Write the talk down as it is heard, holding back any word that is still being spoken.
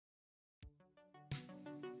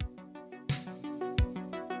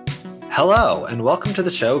Hello, and welcome to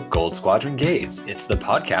the show Gold Squadron Gays. It's the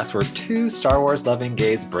podcast where two Star Wars loving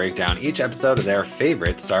gays break down each episode of their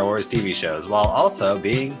favorite Star Wars TV shows while also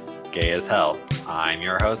being gay as hell. I'm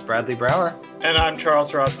your host, Bradley Brower. And I'm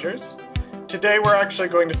Charles Rogers. Today we're actually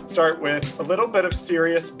going to start with a little bit of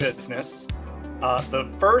serious business.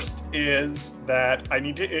 The first is that I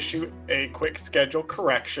need to issue a quick schedule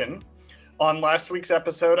correction. On last week's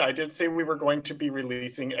episode, I did say we were going to be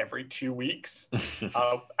releasing every 2 weeks.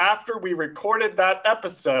 After we recorded that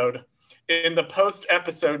episode, in the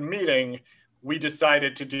post-episode meeting, we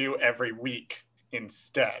decided to do every week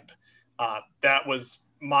instead. That was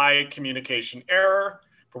my communication error,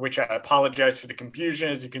 for which I apologize for the confusion.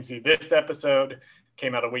 As you can see, this episode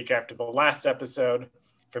came out a week after the last episode.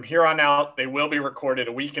 From here on out, they will be recorded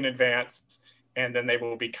a week in advance, and then they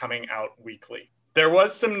will be coming out weekly. There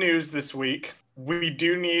was some news this week. We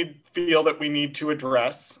do feel that we need to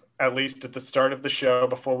address, at least at the start of the show,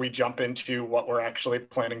 before we jump into what we're actually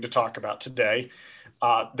planning to talk about today.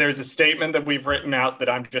 There's a statement that we've written out that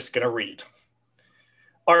I'm just going to read.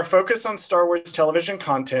 Our focus on Star Wars television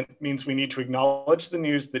content means we need to acknowledge the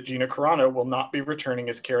news that Gina Carano will not be returning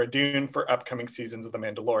as Cara Dune for upcoming seasons of The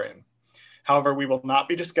Mandalorian. However, we will not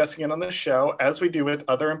be discussing it on this show, as we do with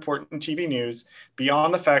other important TV news,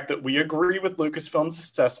 beyond the fact that we agree with Lucasfilm's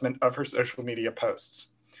assessment of her social media posts.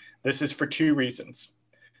 This is for two reasons.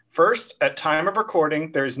 First, at time of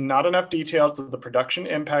recording, there is not enough details of the production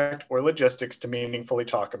impact or logistics to meaningfully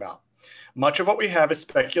talk about. Much of what we have is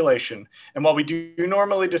speculation, and while we do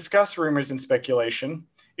normally discuss rumors and speculation,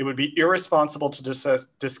 it would be irresponsible to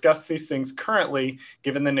discuss these things currently,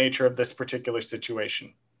 given the nature of this particular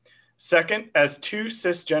situation. Second, as two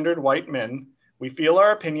cisgendered white men, we feel our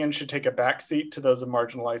opinion should take a backseat to those of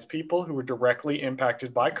marginalized people who were directly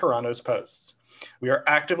impacted by Carano's posts. We are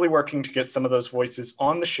actively working to get some of those voices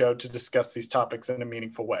on the show to discuss these topics in a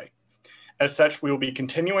meaningful way. As such, we will be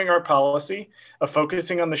continuing our policy of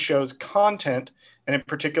focusing on the show's content and in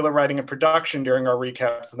particular writing and production during our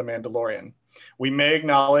recaps of The Mandalorian. We may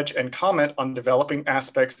acknowledge and comment on developing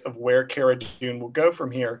aspects of where Cara Dune will go from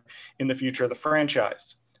here in the future of the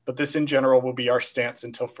franchise. But this in general will be our stance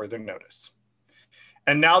until further notice.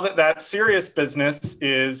 And now that that serious business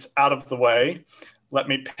is out of the way, let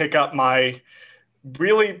me pick up my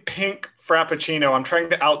really pink Frappuccino. I'm trying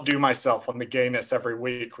to outdo myself on the gayness every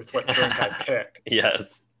week with what drink I pick.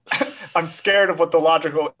 Yes. I'm scared of what the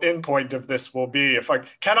logical endpoint of this will be.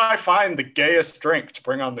 Can I find the gayest drink to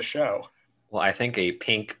bring on the show? Well, I think a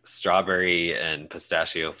pink strawberry and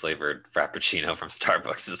pistachio flavored Frappuccino from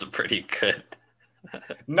Starbucks is a pretty good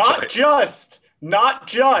Not just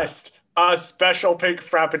a special pink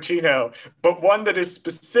Frappuccino, but one that is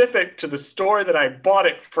specific to the store that I bought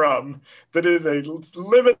it from, that is a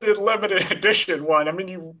limited edition one. I mean,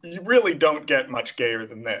 you really don't get much gayer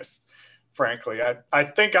than this, frankly. I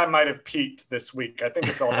think I might have peaked this week. I think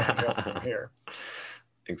it's all downhill from here.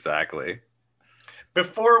 Exactly.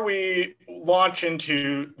 Before we launch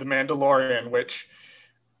into The Mandalorian, which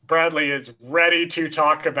Bradley is ready to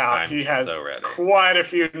talk about. He has quite a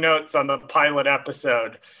few notes on the pilot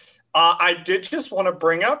episode. I did just want to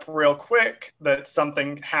bring up real quick that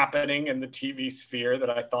something happening in the TV sphere that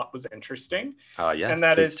I thought was interesting. Yes, and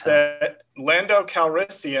that is that Lando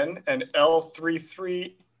Calrissian and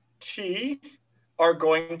L33T are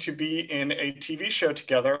going to be in a TV show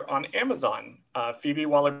together on Amazon. Phoebe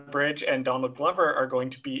Waller-Bridge and Donald Glover are going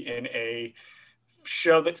to be in a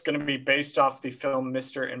show that's going to be based off the film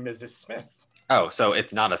Mr. and Mrs. Smith. Oh, so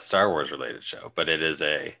it's not a Star Wars related show, but it is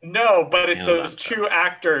a... No, but it's Amazon those two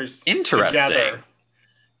actors Interesting.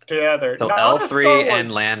 Together. So L3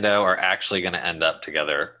 and Lando are actually going to end up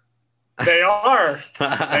together. They are.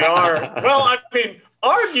 They are. Well, I mean,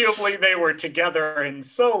 arguably they were together in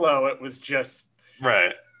Solo. It was just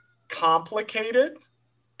complicated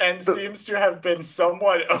and seems to have been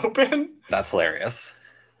somewhat open. That's hilarious.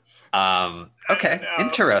 Okay,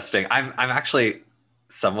 interesting. I'm actually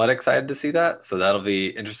somewhat excited to see that, so that'll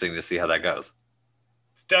be interesting to see how that goes.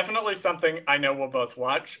 It's definitely something I know we'll both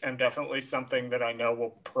watch, and definitely something that I know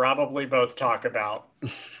we'll probably both talk about.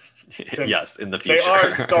 Yes, in the future. They are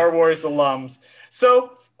Star Wars alums.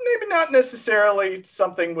 So maybe not necessarily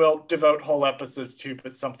something we'll devote whole episodes to,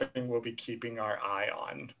 but something we'll be keeping our eye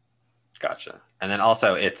on. Gotcha. And then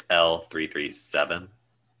also it's L337.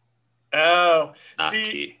 Oh, not see,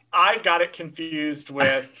 T. I got it confused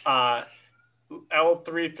with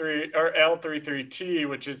L33 or L33T,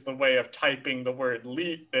 which is the way of typing the word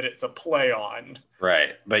leap that it's a play on.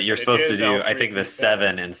 Right, but you're supposed to do, I think, the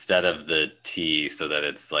 7 instead of the T so that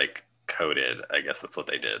it's like coded. I guess that's what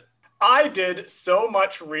they did. I did so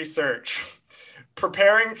much research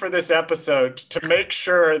preparing for this episode to make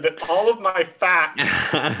sure that all of my facts,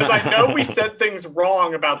 because I know we said things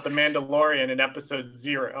wrong about The Mandalorian in episode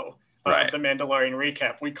 0 Right. of The Mandalorian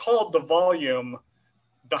recap. We called the volume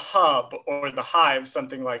the hub or the hive,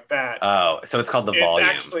 something like that. Oh, so it's called the volume.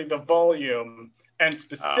 It's actually the volume, and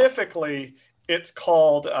specifically, it's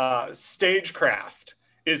called stagecraft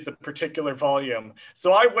is the particular volume.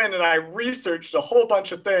 So I went and I researched a whole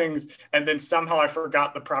bunch of things, and then somehow I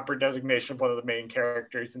forgot the proper designation of one of the main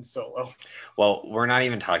characters in Solo. Well, we're not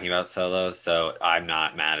even talking about Solo, so I'm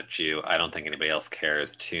not mad at you. I don't think anybody else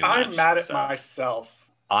cares too much. I'm mad at myself.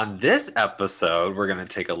 On this episode, we're going to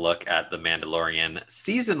take a look at The Mandalorian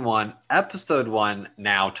Season 1, Episode 1,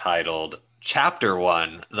 now titled Chapter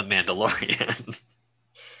 1, The Mandalorian.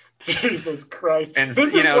 Jesus Christ. And,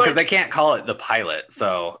 because they can't call it the pilot,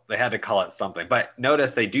 so they had to call it something. But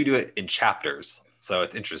notice they do it in chapters, so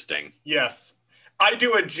it's interesting. Yes. I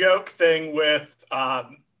do a joke thing with the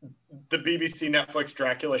BBC Netflix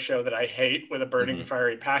Dracula show that I hate with a burning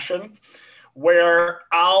fiery passion, where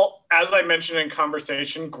I'll, as I mentioned in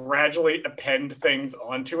conversation, gradually append things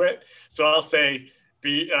onto it. So I'll say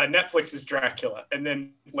Netflix's Dracula, and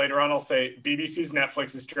then later on I'll say BBC's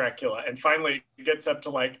Netflix's Dracula, and finally it gets up to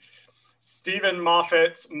like Stephen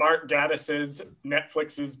Moffat's, Mark Gaddis's,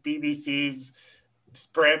 Netflix's, BBC's,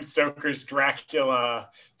 Bram Stoker's Dracula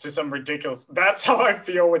to some ridiculous. That's how I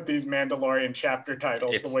feel with these Mandalorian chapter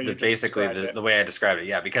titles. It's the way you basically the way I described it.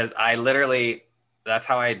 Yeah, because I literally, that's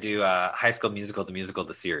how I do High School Musical,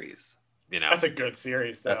 the series. That's a good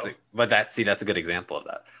series, though. That's a good example of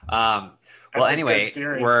that. Well, anyway,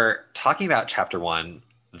 we're talking about Chapter 1,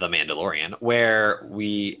 The Mandalorian, where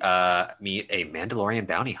we meet a Mandalorian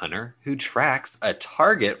bounty hunter who tracks a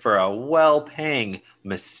target for a well-paying,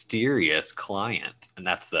 mysterious client. And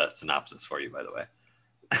that's the synopsis for you, by the way.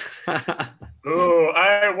 Ooh,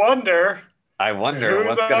 I wonder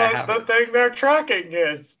what's going to happen. The thing they're tracking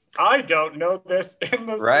is. I don't know this in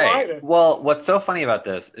the slightest. Well, what's so funny about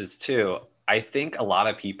this is, too, I think a lot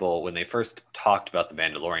of people, when they first talked about The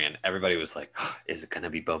Mandalorian, everybody was like, oh, is it going to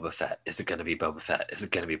be Boba Fett? Is it going to be Boba Fett? Is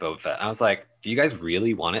it going to be Boba Fett? And I was like, do you guys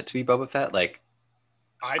really want it to be Boba Fett? Like,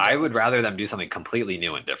 I would rather them do something completely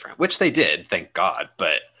new and different, which they did, thank God.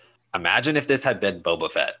 But imagine if this had been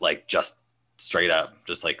Boba Fett, like just straight up,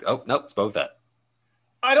 just like, oh, nope, it's Boba Fett.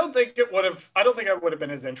 I don't think I would have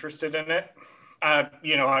been as interested in it.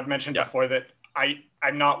 I've mentioned before that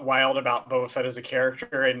I'm not wild about Boba Fett as a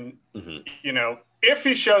character. And, if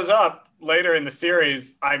he shows up later in the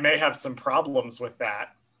series, I may have some problems with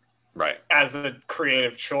that. Right. As a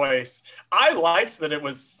creative choice. I liked that it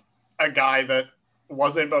was a guy that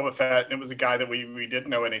wasn't Boba Fett, and it was a guy that we didn't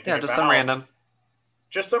know anything about. Yeah, just some random.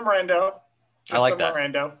 Just some rando. I like that.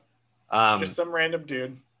 Just some random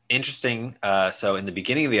dude. Interesting. So in the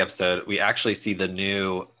beginning of the episode, we actually see the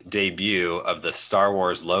new debut of the Star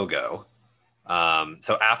Wars logo.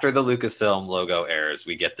 So after the Lucasfilm logo airs,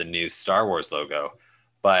 we get the new Star Wars logo.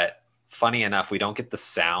 But funny enough, we don't get the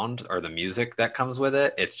sound or the music that comes with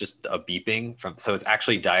it. It's just a beeping so it's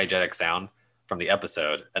actually diegetic sound from the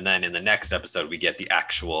episode. And then in the next episode, we get the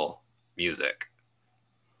actual music,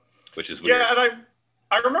 which is weird. Yeah, and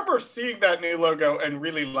I remember seeing that new logo and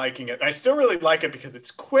really liking it. I still really like it because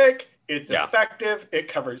it's quick, it's effective, it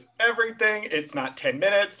covers everything. It's not 10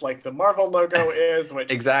 minutes like the Marvel logo is.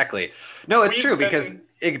 Which exactly. No, it's true because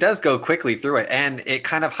it does go quickly through it, and it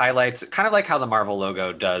kind of highlights, kind of like how the Marvel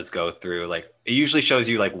logo does go through. Like it usually shows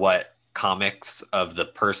you like what comics of the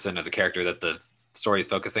person or the character that the story is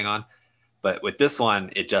focusing on. But with this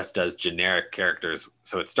one, it just does generic characters.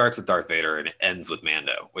 So it starts with Darth Vader and it ends with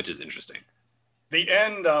Mando, which is interesting. The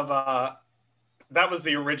end of that was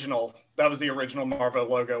the original Marvel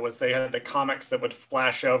logo. Was they had the comics that would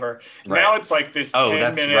flash over. Right. Now it's like this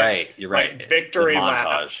 10-minute right. You're right. Like, victory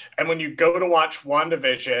lap. And when you go to watch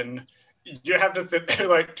WandaVision, you have to sit there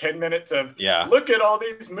like 10 minutes of look at all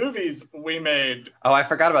these movies we made. Oh, I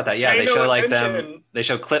forgot about that. Yeah, they show like them. They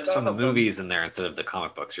show clips from the movies in there instead of the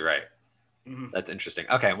comic books. You're right. Mm-hmm. That's interesting.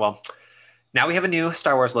 Okay, well, now we have a new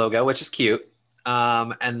Star Wars logo, which is cute.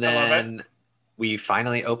 And then we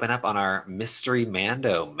finally open up on our mystery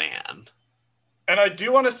Mando man. And I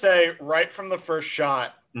do want to say right from the first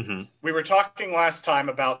shot, we were talking last time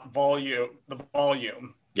about the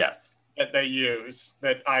volume. Yes. That they use,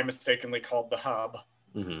 that I mistakenly called the hub.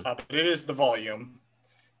 But it is the volume.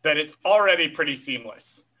 That it's already pretty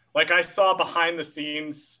seamless. Like I saw behind the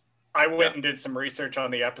scenes, I went and did some research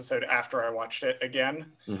on the episode after I watched it again.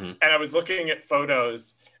 And I was looking at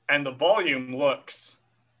photos, and the volume looks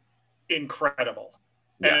incredible.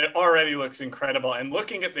 And it already looks incredible. And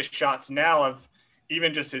looking at the shots now of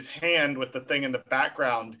even just his hand with the thing in the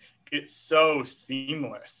background, it's so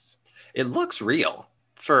seamless. It looks real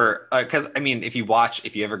for because I mean, if you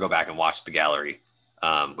ever go back and watch the gallery,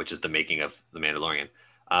 which is the making of The Mandalorian,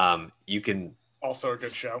 you can also a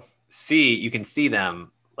good show. You can see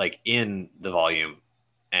them like in the volume,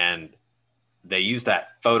 and they use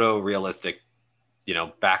that photorealistic,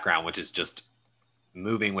 background, which is just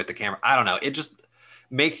moving with the camera. I don't know. It just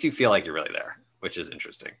makes you feel like you're really there, which is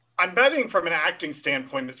interesting. I'm betting from an acting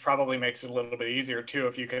standpoint, this probably makes it a little bit easier too,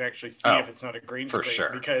 if you can actually see if it's not a green screen. For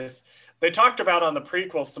sure. Because they talked about on the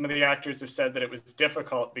prequel, some of the actors have said that it was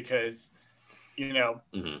difficult because,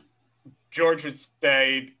 George would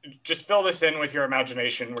say, just fill this in with your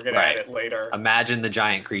imagination. We're going to add it later. Imagine the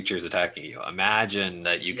giant creatures attacking you. Imagine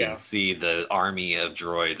that you can see the army of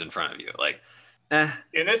droids in front of you.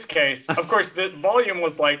 In this case, of course, the volume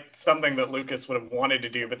was like something that Lucas would have wanted to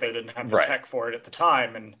do, but they didn't have the tech for it at the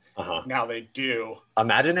time. And now they do.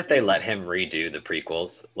 Imagine if they let him redo the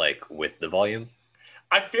prequels, with the volume.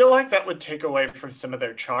 I feel like that would take away from some of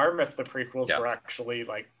their charm if the prequels were actually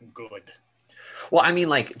good. Well, I mean,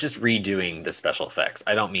 just redoing the special effects.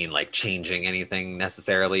 I don't mean changing anything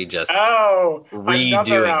necessarily, just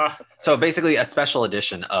redoing. So basically a special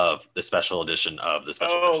edition of the special edition of the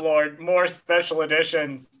special edition. Oh, Lord, more special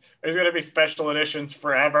editions. There's going to be special editions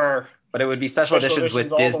forever. But it would be special editions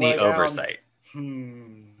with Disney oversight.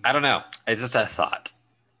 I don't know. It's just a thought.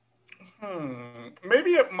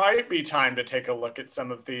 Maybe it might be time to take a look at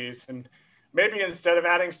some of these, and maybe instead of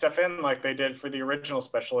adding stuff in like they did for the original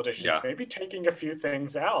special editions, maybe taking a few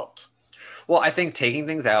things out. Well, I think taking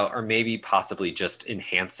things out, or maybe possibly just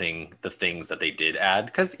enhancing the things that they did add,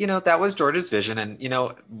 because, that was George's vision, and,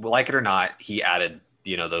 like it or not, he added,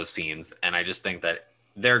 those scenes, and I just think that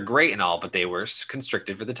they're great and all, but they were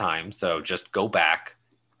constricted for the time, so just go back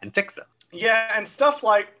and fix them. Yeah, and stuff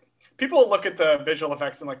like, people look at the visual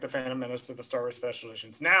effects in the Phantom Menace or the Star Wars special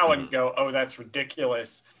editions now and go, oh, that's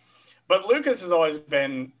ridiculous. But Lucas has always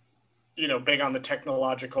been, big on the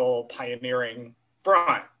technological pioneering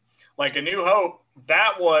front. Like A New Hope,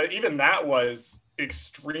 that was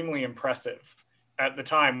extremely impressive at the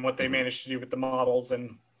time, what they managed to do with the models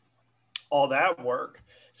and all that work,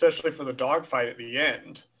 especially for the dogfight at the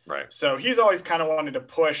end. Right. So he's always kind of wanted to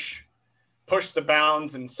push the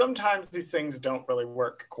bounds, and sometimes these things don't really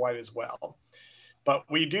work quite as well. But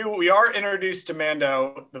we are introduced to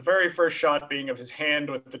Mando, the very first shot being of his hand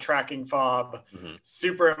with the tracking fob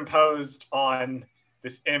superimposed on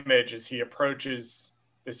this image as he approaches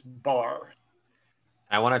this bar.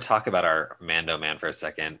 I want to talk about our Mando man for a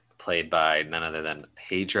second, played by none other than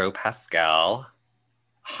Pedro Pascal.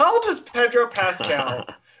 How does Pedro Pascal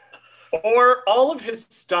or all of his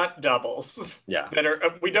stunt doubles that are,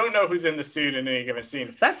 we don't know who's in the suit in any given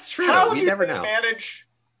scene. That's true. How we never know. Manage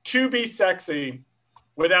to be sexy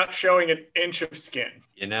without showing an inch of skin?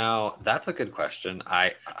 That's a good question.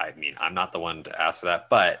 I mean, I'm not the one to ask for that,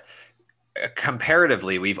 but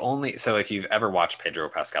comparatively, so if you've ever watched Pedro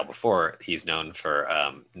Pascal before, he's known for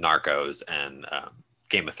Narcos and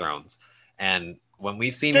Game of Thrones. And when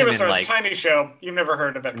we've seen him in tiny show, you've never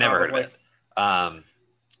heard of it. Never heard of it.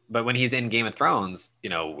 But when he's in Game of Thrones,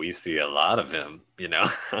 we see a lot of him,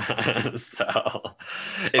 so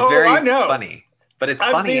it's very funny. But it's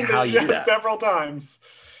funny how you do that several times.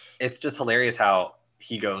 It's just hilarious how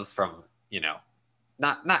he goes from,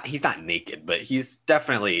 not he's not naked, but he's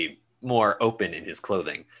definitely more open in his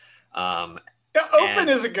clothing. Open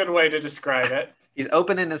is a good way to describe it. He's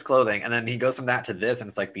open in his clothing, and then he goes from that to this, and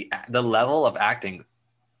it's like the level of acting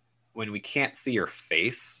when we can't see your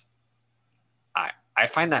face. I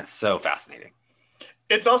find that so fascinating.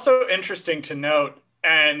 It's also interesting to note,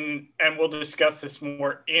 and we'll discuss this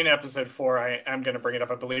more in episode 4. I'm going to bring it up.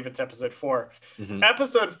 I believe it's episode 4.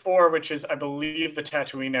 Episode 4, which is, I believe, the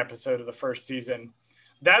Tatooine episode of the first season.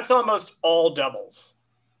 That's almost all doubles.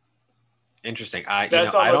 Interesting. I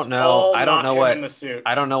don't know. I don't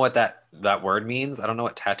know what that word means. I don't know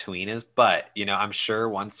what Tatooine is, but I'm sure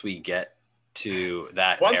once we get to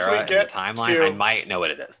that era in the timeline, I might know what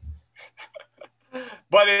it is.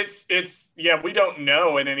 But it's we don't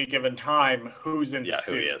know at any given time who's in the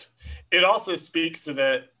suit. Who he is. It also speaks to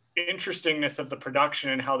the interestingness of the production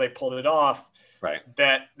and how they pulled it off. Right.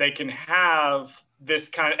 That they can have this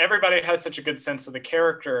kind of, everybody has such a good sense of the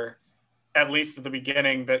character, at least at the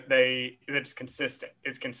beginning, that it's consistent.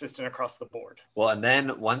 It's consistent across the board. Well, and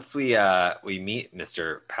then once we meet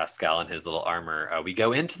Mr. Pascal in his little armor, we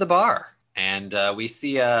go into the bar. And we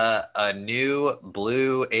see a new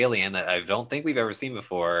blue alien that I don't think we've ever seen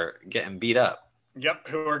before getting beat up. Yep,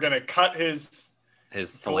 who are going to cut his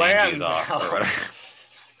phalanges off. Or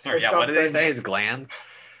whatever. What did they say? His glands?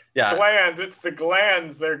 Yeah, Glands. It's the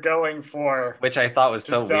glands they're going for which I thought was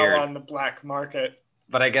to so sell weird. on the black market.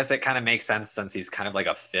 But I guess it kind of makes sense since he's kind of like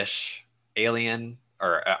a fish alien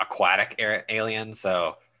or aquatic alien.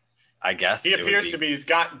 So I guess He it would appears to be be. He's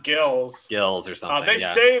got gills. gills or something. They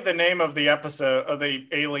Yeah. say the name of the episode of the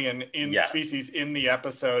alien in Yes. species in the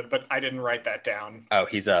episode, but I didn't write that down. Oh,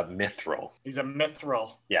 he's a mithril. He's a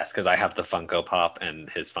mithril. Yes, because I have the Funko Pop, and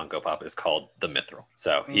his Funko Pop is called the Mithril.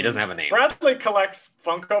 So he doesn't have a name. Bradley collects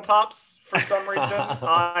Funko Pops for some reason.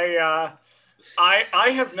 I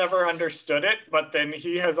have never understood it, but then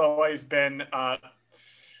he has always been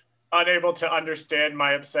unable to understand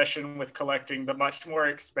my obsession with collecting the much more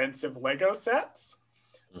expensive Lego sets.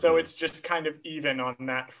 So it's just kind of even on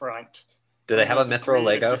that front. Do they have a Mithril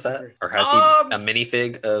Lego set? Or has he a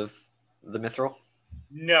minifig of the Mithril?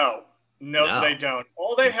 No, they don't.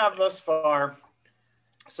 All they have thus far,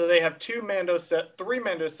 so they have three Mando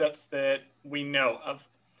sets that we know of,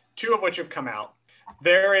 two of which have come out.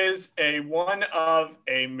 There is one of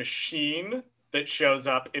a machine that shows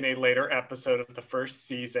up in a later episode of the first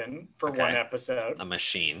season for one episode. A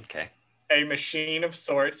machine, okay. A machine of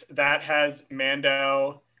sorts that has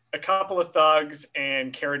Mando, a couple of thugs,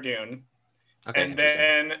 and Cara Dune. Okay, and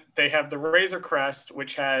then they have the Razor Crest,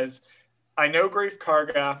 which has, I know Grief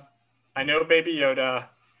Karga, I know Baby Yoda,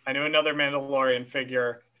 I know another Mandalorian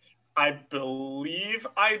figure. I believe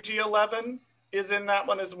IG-11 is in that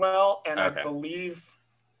one as well, and I believe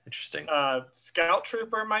interesting. Scout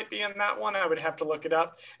Trooper might be in that one. I would have to look it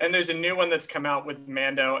up. And there's a new one that's come out with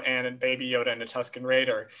Mando and Baby Yoda and a Tusken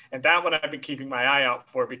Raider. And that one I've been keeping my eye out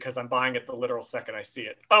for because I'm buying it the literal second I see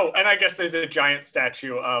it. Oh, and I guess there's a giant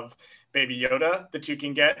statue of Baby Yoda that you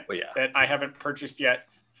can get that I haven't purchased yet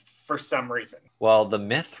for some reason. Well, the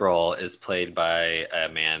Mithril is played by a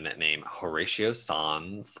man named Horatio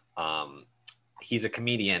Sanz. He's a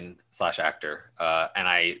comedian / actor. And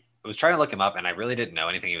I was trying to look him up, and I really didn't know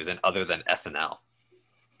anything he was in other than SNL.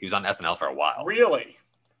 He was on SNL for a while. Really?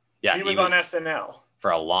 Yeah, he was on SNL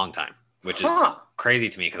for a long time, which is crazy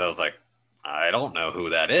to me because I was like, I don't know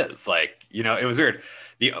who that is. Like, it was weird.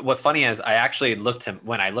 What's funny is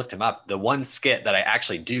when I looked him up, the one skit that I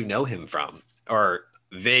actually do know him from, or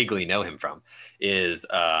vaguely know him from, is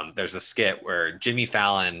there's a skit where Jimmy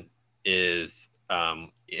Fallon is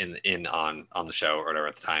on the show or whatever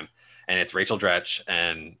at the time, and it's Rachel Dretch,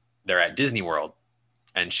 and they're at Disney World,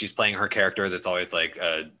 and she's playing her character that's always like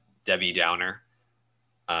a Debbie Downer.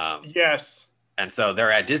 Yes. And so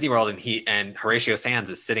they're at Disney World, and Horatio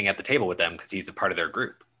Sanz is sitting at the table with them because he's a part of their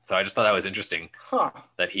group. So I just thought that was interesting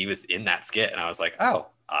that he was in that skit, and I was like, oh,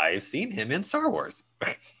 I've seen him in Star Wars.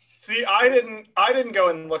 See, I didn't go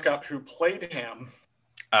and look up who played him.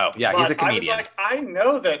 Oh yeah, he's a comedian. I was like, I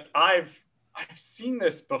know that I've seen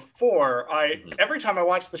this before. Every time I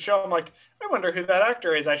watch the show, I'm like, I wonder who that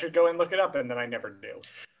actor is. I should go and look it up, and then I never do.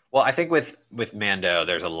 Well, I think with Mando,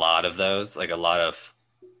 there's a lot of those. Like a lot of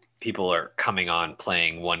people are coming on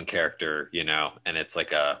playing one character, and it's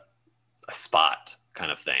like a spot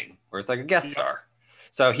kind of thing, where it's like a guest star.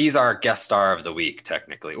 So he's our guest star of the week,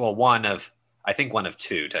 technically. Well, one of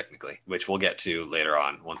two, technically, which we'll get to later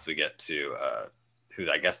on once we get to who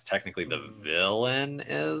I guess technically the villain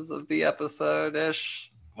is of the episode-ish.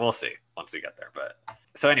 We'll see once we get there. But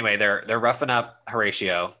so anyway, they're roughing up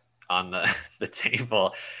Horatio on the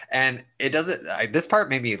table, and it doesn't. This part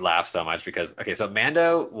made me laugh so much because so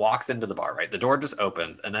Mando walks into the bar, right? The door just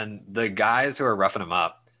opens, and then the guys who are roughing him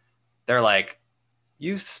up, they're like,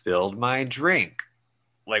 "You spilled my drink."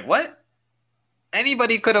 Like, what?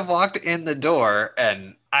 Anybody could have walked in the door,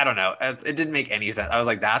 and I don't know. It didn't make any sense. I was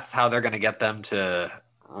like, that's how they're going to get them to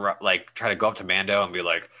try to go up to Mando and be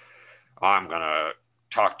like, I'm going to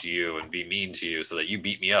talk to you and be mean to you so that you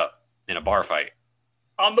beat me up in a bar fight.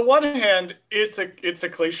 On the one hand, it's a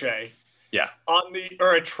cliche. Yeah.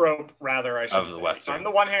 Or a trope, rather, I should say. Of the Westerns. On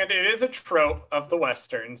the one hand, it is a trope of the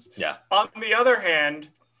Westerns. Yeah. On the other hand,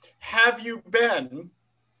 have you been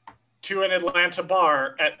to an Atlanta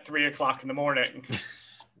bar at 3:00 in the morning?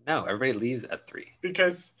 No, everybody leaves at 3.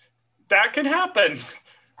 Because that can happen.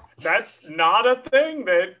 That's not a thing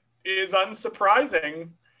that is unsurprising.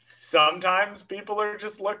 Sometimes people are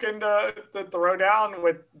just looking to throw down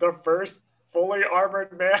with the first fully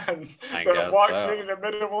armored man that walks in a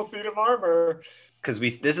minimal suit of armor. Because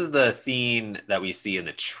this is the scene that we see in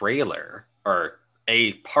the trailer, or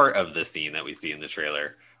a part of the scene that we see in the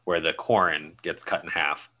trailer, where the Quarren gets cut in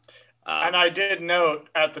half. And I did note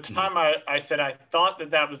at the time, I said I thought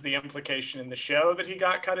that was the implication in the show that he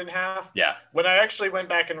got cut in half. Yeah. When I actually went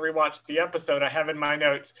back and rewatched the episode, I have in my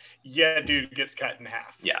notes, dude gets cut in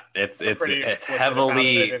half. Yeah, it's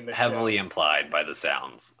heavily implied by the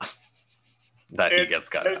sounds. that he gets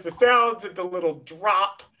cut There's out. the sounds and the little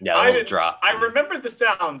drop. Yeah, the I little didn't- drop. I remembered the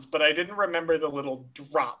sounds, but I didn't remember the little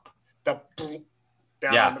drop. The boop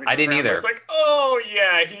down Yeah, onto the I didn't ground. either. It's like, oh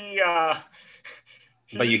yeah,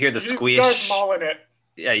 But you hear the he's squish. Darth Maulin' it.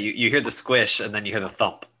 Yeah, you hear the squish and then you hear the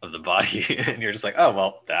thump of the body and you're just like, oh,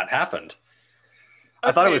 well, that happened.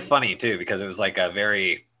 I thought it was funny too because it was like a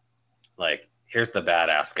very, like, here's the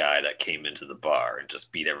badass guy that came into the bar and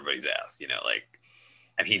just beat everybody's ass, you know, like,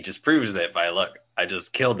 and he just proves it by, look, I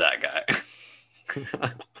just killed that guy.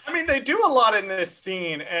 I mean, they do a lot in this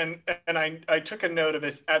scene, and I took a note of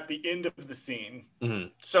this at the end of the scene. Mm-hmm.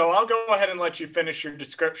 So I'll go ahead and let you finish your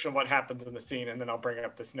description of what happens in the scene, and then I'll bring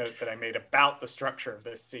up this note that I made about the structure of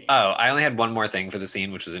this scene. Oh, I only had one more thing for the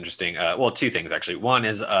scene, which was interesting. Well, two things actually. One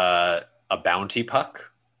is a bounty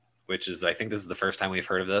puck, which is, I think this is the first time we've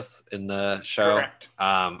heard of this in the show. Correct.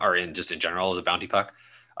 Or in general as a bounty puck.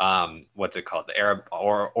 What's it called? The Arab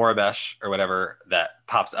or Orabesh or whatever that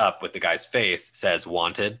pops up with the guy's face says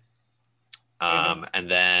wanted. And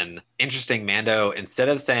then interesting, Mando, instead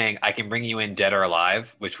of saying I can bring you in dead or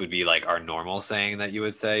alive, which would be like our normal saying that you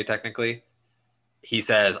would say technically, he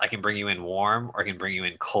says I can bring you in warm or I can bring you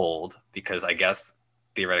in cold, because I guess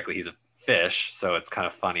theoretically he's a fish, so it's kind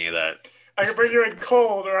of funny that I can bring you in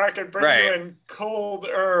cold, or I can bring Right. you in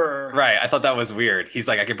colder. Right. I thought that was weird. He's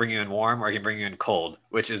like, I can bring you in warm or I can bring you in cold,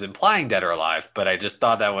 which is implying dead or alive. But I just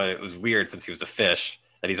thought that it was weird since he was a fish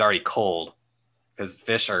that he's already cold, because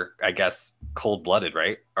fish are, I guess, cold blooded,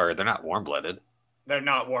 right? Or they're not warm blooded. They're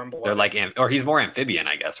not warm-blooded. They're like, or he's more amphibian,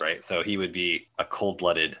 I guess, right? So he would be a cold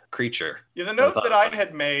blooded creature. Yeah, the So note thought that it was I funny.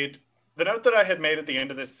 had made, the note that I had made at the end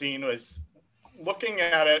of this scene was looking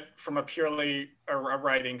at it from a purely a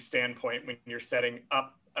writing standpoint. When you're setting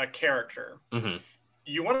up a character, Mhm.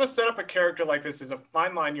 you want to set up a character like this is a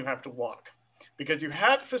fine line you have to walk, because you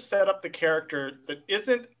have to set up the character that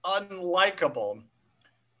isn't unlikable,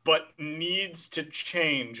 but needs to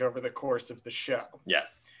change over the course of the show.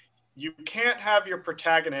 Yes. You can't have your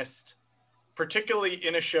protagonist, particularly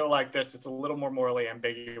in a show like this, it's a little more morally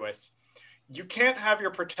ambiguous. You can't have your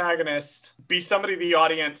protagonist be somebody the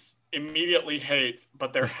audience immediately hates,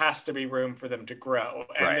 but there has to be room for them to grow.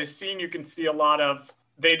 And Right. this scene, you can see a lot of,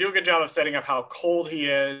 they do a good job of setting up how cold he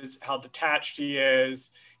is, how detached he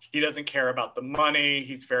is. He doesn't care about the money.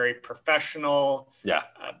 He's very professional, Yeah.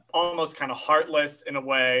 almost kind of heartless in a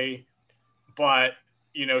way. But,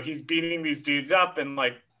 you know, he's beating these dudes up and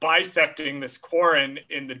like bisecting this Quarren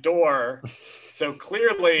in the door. So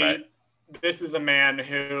clearly, Right. this is a man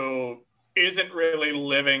who isn't really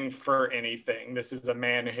living for anything. This is a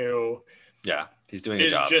man who Yeah. He's doing a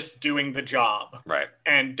is job. just doing the job Right.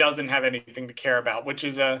 and doesn't have anything to care about, which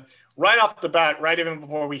is a right off the bat, right even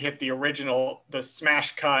before we hit the original, the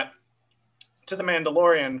smash cut to the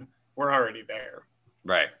Mandalorian, we're already there.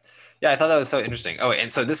 Right. Yeah, I thought that was so interesting. Oh,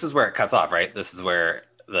 and so this is where it cuts off, right? This is where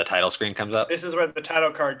the title screen comes up. This is where the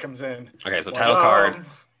title card comes in. Okay, so title card,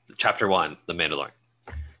 chapter 1, The Mandalorian.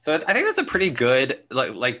 So I think that's a pretty good,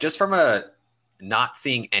 like just from a not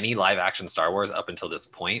seeing any live action Star Wars up until this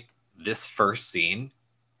point, this first scene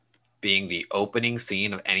being the opening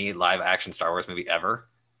scene of any live action Star Wars movie ever,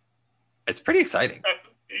 it's pretty exciting.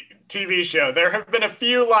 TV show. There have been a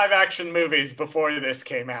few live action movies before this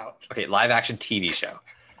came out. Okay, live action TV show.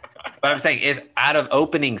 But I'm saying, if out of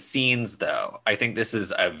opening scenes, though, I think this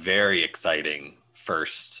is a very exciting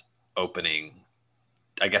first opening.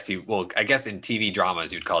 I guess in TV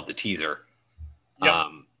dramas you'd call it the teaser. Yep.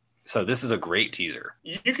 So this is a great teaser.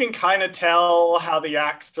 You can kind of tell how the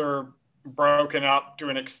acts are broken up to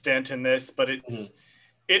an extent in this, but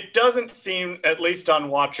it doesn't seem, at least on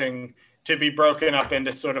watching, to be broken up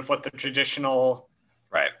into sort of what the traditional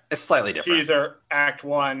Right. It's slightly different. teaser act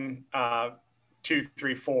 1, 2,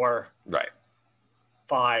 3, 4, Right.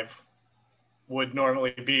 5 would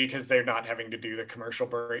normally be, because they're not having to do the commercial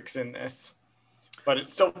breaks in this. But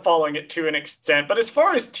it's still following it to an extent. But as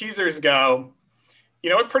far as teasers go, you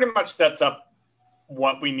know, it pretty much sets up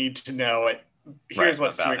what we need to know. Here's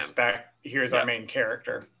what's to about him. expect. Here's our main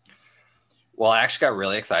character. Well, I actually got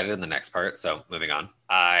really excited in the next part. So moving on,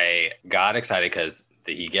 I got excited because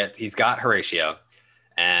he's got Horatio,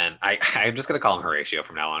 and I'm just gonna call him Horatio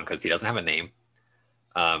from now on because he doesn't have a name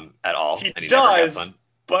at all. He and he never gets does, one.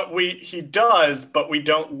 but we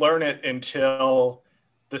don't learn it until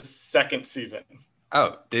the second season.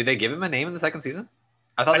 Oh, did they give him a name in the second season?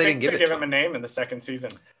 I thought they didn't give it to him a name in the second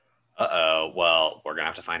season. Uh-oh. Well, we're gonna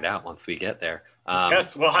have to find out once we get there.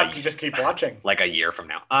 Yes, we'll have to just keep watching. Like a year from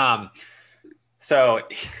now. So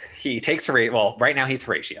he takes Horatio. Well, right now he's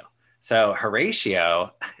Horatio. So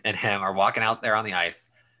Horatio and him are walking out there on the ice,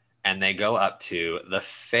 and they go up to the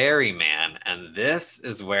ferryman. And this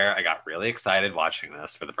is where I got really excited watching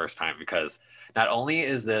this for the first time, because not only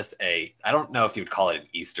is this I don't know if you would call it an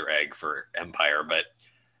Easter egg for Empire, but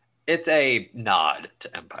it's a nod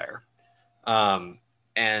to Empire.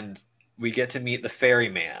 And we get to meet the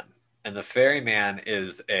ferryman. And the ferryman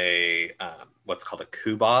is a what's called a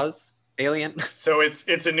Kubaz alien. So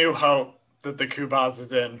it's A New Hope that the Kubaz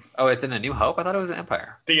is in. Oh, it's in A New Hope? I thought it was an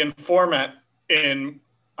Empire. The informant in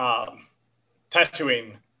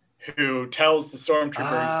Tatooine who tells the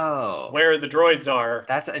stormtroopers where the droids are.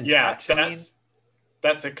 That's in Tatooine?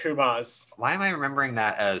 That's a Kubaz. Why am I remembering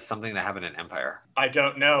that as something that happened in Empire? I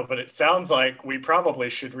don't know, but it sounds like we probably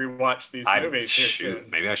should rewatch these movies here soon.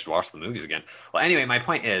 Maybe I should watch the movies again. Well, anyway, my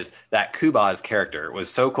point is that Kubaz character was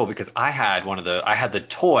so cool because I had the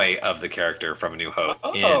toy of the character from A New Hope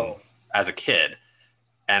as a kid.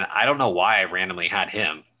 And I don't know why I randomly had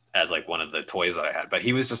him as like one of the toys that I had, but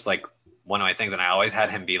he was just like one of my things. And I always had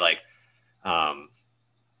him be like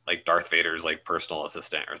Darth Vader's like personal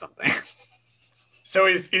assistant or something. So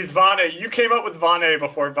he's Vane. You came up with Vane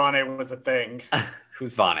before Vane was a thing.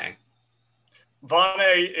 Who's Vane?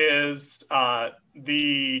 Vane is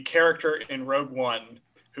the character in Rogue One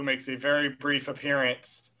who makes a very brief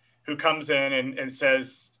appearance, who comes in and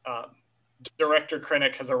says, Director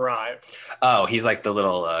Krennic has arrived. Oh, he's like the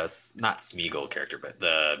little, not Smeagol character, but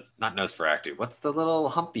not Nosferatu. What's the little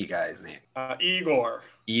humpy guy's name? Igor.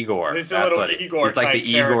 Igor. He's Igor. He's like the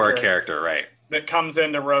Igor character, right? That comes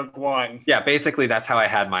into Rogue One. Yeah, basically that's how I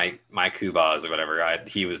had my Kubaz or whatever.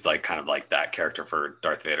 He was like kind of like that character for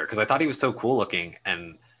Darth Vader because I thought he was so cool looking,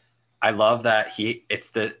 and I love that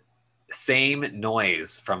it's the same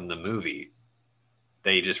noise from the movie.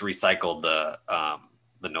 They just recycled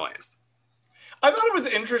the noise. I thought it was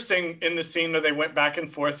interesting in the scene that they went back and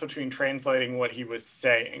forth between translating what he was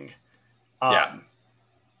saying.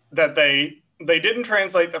 That they didn't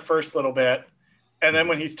translate the first little bit. And then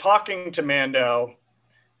when he's talking to Mando,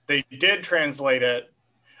 they did translate it.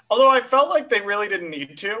 Although I felt like they really didn't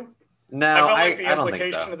need to. No, I felt like the I don't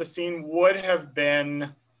implication think so. of the scene would have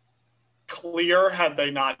been clear had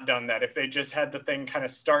they not done that. If they just had the thing kind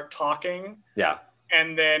of start talking. Yeah.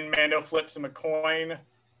 And then Mando flips him a coin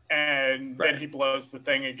and then he blows the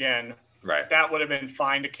thing again. Right. That would have been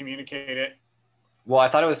fine to communicate it. Well, I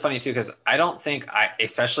thought it was funny too, because I don't think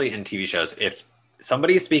especially in TV shows, if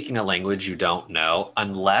somebody is speaking a language you don't know,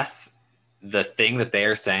 unless the thing that they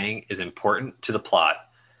are saying is important to the plot,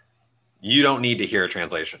 you don't need to hear a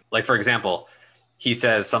translation. Like, for example, he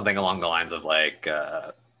says something along the lines of like,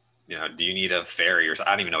 do you need a ferry or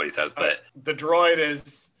something? I don't even know what he says, but the droid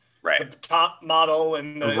is the top model,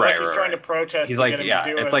 and he's trying to protest. He's like,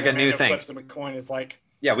 it's like a new thing. Flips him a coin is like,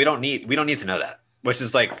 we don't need to know that, which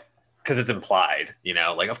is like, because it's implied,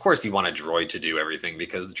 like, of course you want a droid to do everything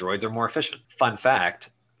because droids are more efficient. Fun fact,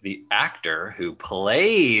 the actor who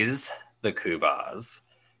plays the Kubaz,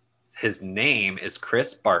 his name is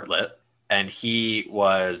Chris Bartlett, and he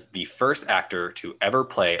was the first actor to ever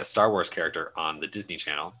play a Star Wars character on the Disney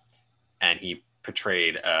Channel, and he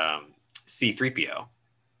portrayed C-3PO,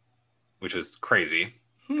 which was crazy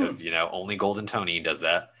because, only Golden Tony does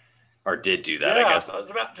that. Or did do that, I guess. I was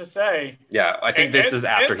about to say. Yeah, I think this is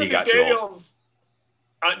after he got too old.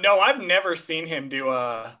 No, I've never seen him do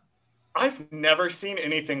I've never seen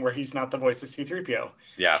anything where he's not the voice of C-3PO.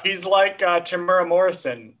 Yeah. He's like Tamura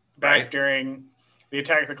Morrison back during the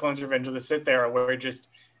Attack of the Clones Revenge of the Sith era, where just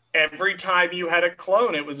every time you had a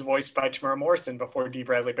clone, it was voiced by Tamura Morrison before D.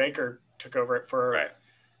 Bradley Baker took over it for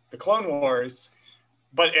the Clone Wars.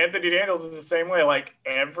 But Anthony Daniels is the same way. Like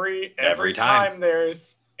every time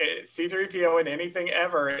there's C-3PO in anything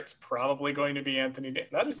ever, it's probably going to be Anthony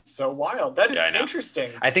Daniels. That is so wild. That is interesting.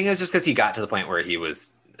 I think it's just because he got to the point where he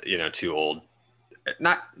was, too old.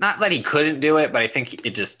 Not that he couldn't do it, but I think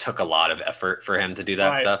it just took a lot of effort for him to do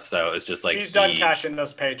that stuff. So it's just like he's done cashing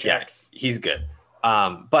those paychecks. Yeah, he's good.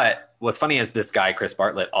 But what's funny is this guy, Chris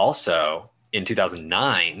Bartlett, also in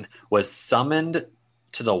 2009 was summoned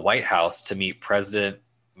to the White House to meet President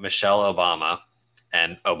Michelle Obama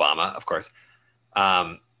and Obama, of course.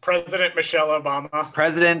 President Michelle Obama.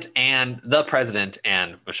 President and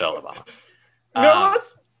Michelle Obama. No,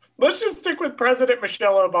 let's just stick with President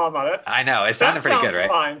Michelle Obama. I know, it sounded pretty good, right?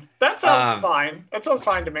 Fine. That sounds fine. That sounds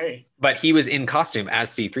fine to me. But he was in costume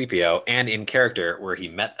as C-3PO and in character where he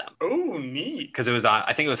met them. Oh, neat. Because it was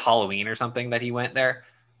I think it was Halloween or something that he went there.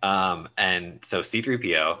 And so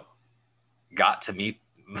C-3PO got to meet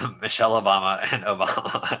Michelle Obama and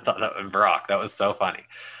Obama. I thought and Barack. That was so funny.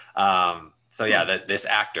 So yeah, this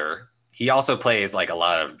actor, he also plays like a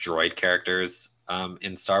lot of droid characters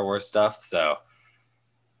in Star Wars stuff. So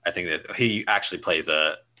I think that he actually plays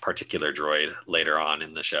a particular droid later on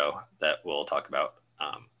in the show that we'll talk about.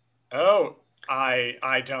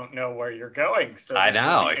 I don't know where you're going, so I this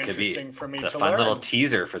know will be it could be. interesting for me It's a to fun learn. little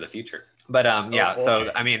teaser for the future. But yeah. boy.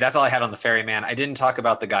 So I mean, that's all I had on the ferryman. I didn't talk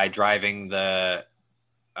about the guy driving the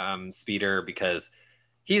speeder because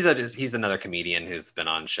he's another comedian who's been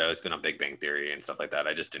on shows, been on Big Bang Theory and stuff like that.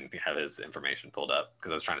 I just didn't have his information pulled up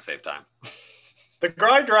because I was trying to save time. The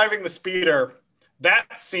guy driving the speeder,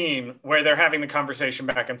 that scene where they're having the conversation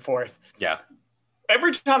back and forth. Yeah.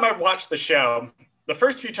 Every time I've watched the show, the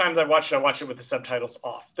first few times I watched it with the subtitles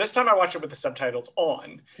off. This time I watched it with the subtitles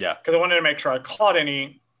on. Yeah. Because I wanted to make sure I caught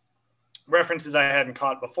any references I hadn't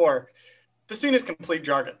caught before. The scene is complete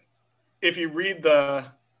jargon. If you read the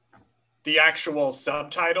actual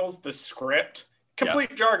subtitles, the script,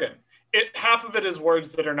 complete jargon. Half of it is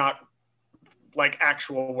words that are not like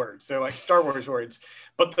actual words. They're like Star Wars words.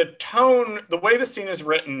 But the tone, the way the scene is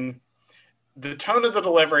written, the tone of the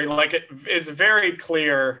delivery, like it is very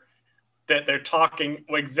clear that they're talking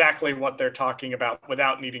exactly what they're talking about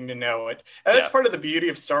without needing to know it. And that's part of the beauty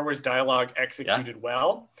of Star Wars dialogue executed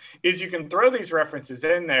well, is you can throw these references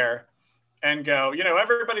in there and go,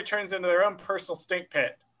 everybody turns into their own personal stink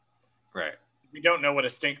pit. Right. We don't know what a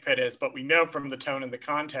stink pit is, but we know from the tone and the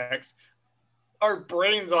context, our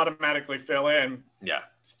brains automatically fill in. Yeah.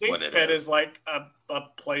 Stink pit is like a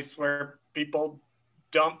place where people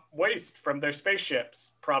dump waste from their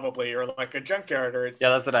spaceships, probably, or like a junkyard, or it's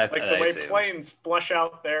that's what I like the way planes flush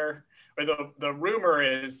out their, or the rumor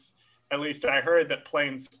is, at least I heard, that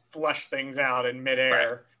planes flush things out in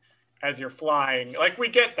midair as you're flying. Like we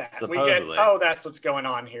get that. Supposedly. We get, that's what's going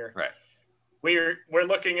on here. Right. We're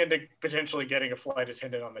looking into potentially getting a flight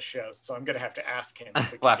attendant on the show, so I'm going to have to ask him.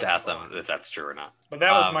 We'll have to ask them if that's true or not. But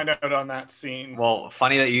that was my note on that scene. Well,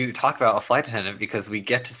 funny that you talk about a flight attendant because we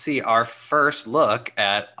get to see our first look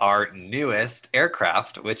at our newest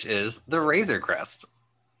aircraft, which is the Razor Crest.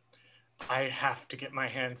 I have to get my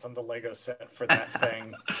hands on the Lego set for that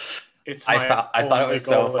thing. It's I thought it was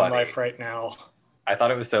so funny. In life right now. I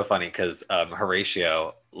thought it was so funny because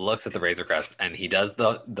Horatio looks at the Razor Crest and he does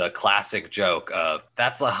the classic joke of,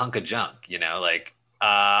 that's a hunk of junk, he's like,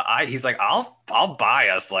 I'll buy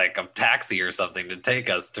us like a taxi or something to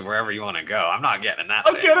take us to wherever you want to go. I'm not getting in that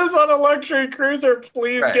thing. Get us on a luxury cruiser,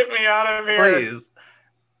 please. Get me out of here, please.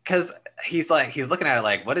 Because he's looking at it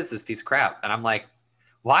like, what is this piece of crap? And I'm like,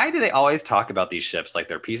 why do they always talk about these ships like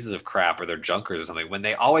they're pieces of crap or they're junkers or something when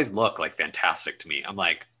they always look like fantastic to me? I'm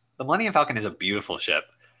like, the Millennium Falcon is a beautiful ship.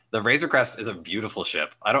 The Razor Crest is a beautiful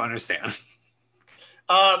ship. I don't understand.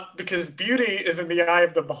 Because beauty is in the eye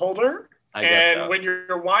of the beholder. I guess so. When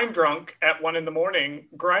you're wine drunk at 1 a.m,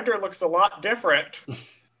 Grinder looks a lot different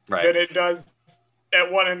right. than it does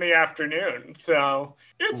at 1 p.m. So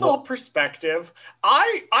it's all perspective.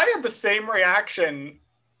 I had the same reaction,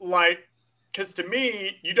 because to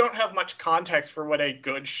me, you don't have much context for what a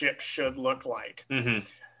good ship should look like. Mm-hmm.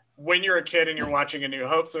 When you're a kid and you're watching A New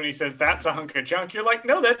Hope, so when he says that's a hunk of junk, you're like,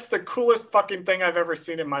 no, that's the coolest fucking thing I've ever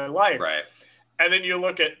seen in my life. Right. And then you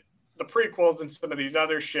look at the prequels and some of these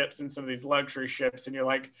other ships and some of these luxury ships, and you're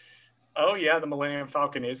like, oh yeah, the Millennium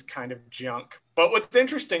Falcon is kind of junk. But what's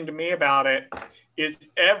interesting to me about it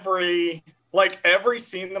is every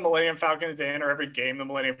scene the Millennium Falcon is in, or every game the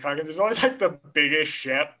Millennium Falcon, there's always like the biggest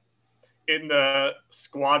ship in the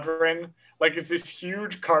squadron. Like it's this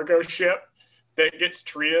huge cargo ship that gets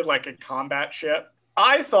treated like a combat ship.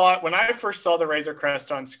 I thought when I first saw the Razor Crest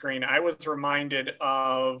on screen, I was reminded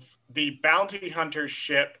of the bounty hunter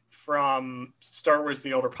ship from Star Wars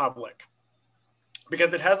The Old Republic,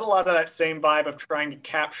 because it has a lot of that same vibe of trying to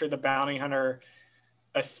capture the bounty hunter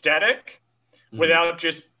aesthetic without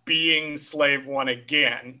just being Slave One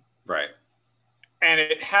again. Right. And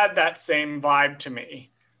it had that same vibe to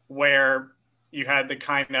me, where you had the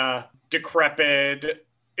kind of decrepit,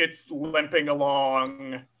 it's limping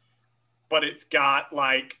along, but it's got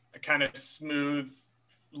like the kind of smooth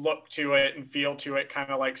look to it and feel to it, kind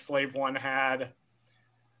of like Slave One had.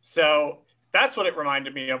 So that's what it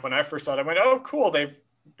reminded me of when I first saw it. I went, oh, cool, they've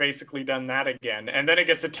basically done that again. And then it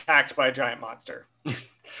gets attacked by a giant monster.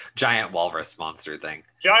 Giant walrus monster thing.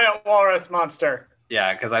 Giant walrus monster.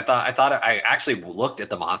 Yeah, because I actually looked at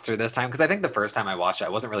the monster this time, because I think the first time I watched it, I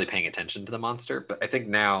wasn't really paying attention to the monster. But I think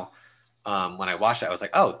now when I watched it, I was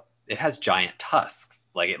like, oh, it has giant tusks.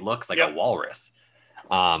 Like it looks like a walrus,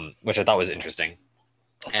 which I thought was interesting.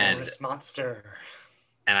 Walrus monster.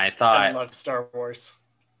 And I thought, I love Star Wars.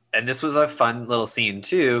 And this was a fun little scene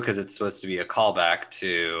too, because it's supposed to be a callback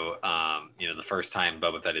to the first time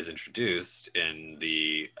Boba Fett is introduced in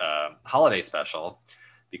the holiday special,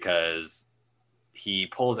 because he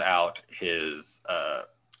pulls out his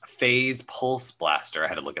phase pulse blaster. I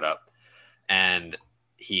had to look it up. And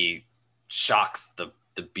he shocks the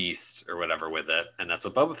beast or whatever with it. And that's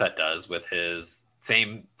what Boba Fett does with his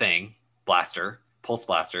same thing, pulse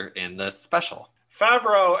blaster in the special.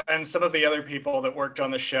 Favreau and some of the other people that worked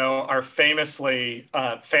on the show are famously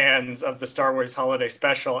fans of the Star Wars Holiday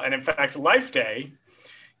Special. And in fact, Life Day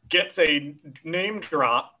gets a name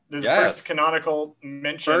drop, the first canonical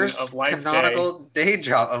mention of Life Day. First canonical day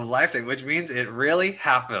drop of Life Day, which means it really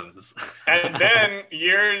happens. And then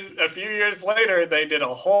a few years later, they did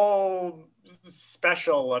a whole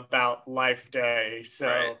special about Life Day.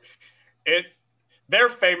 So they're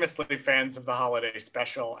famously fans of the Holiday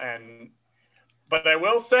Special. But I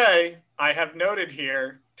will say, I have noted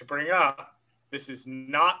here to bring up, this is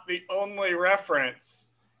not the only reference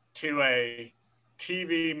to a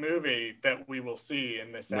TV movie that we will see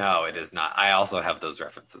in this episode. No, it is not. I also have those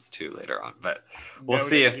references too later on, but we'll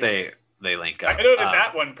see if they link up. I noted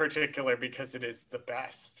that one particular because it is the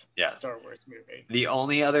best Star Wars movie. The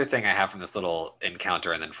only other thing I have from this little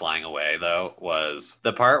encounter and then flying away, though, was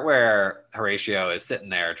the part where Horatio is sitting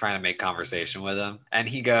there trying to make conversation with him, and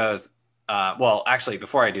he goes, well, actually,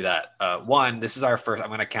 before I do that, this is our first. I'm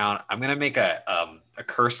going to make a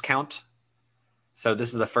curse count. So this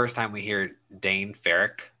is the first time we hear Dane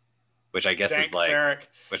Farrick, which I guess is like, Farrick.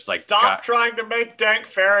 Which like stop trying to make Dank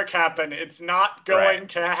Farrick happen. It's not going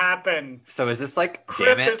to happen. So is this like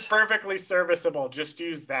Criff is perfectly serviceable. Just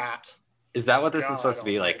use that. Is that what this is supposed to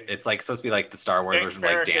be like? It's like supposed to be like the Star Wars version of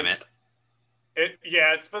like damn it.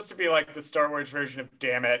 It's supposed to be like the Star Wars version of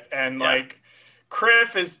damn it, and like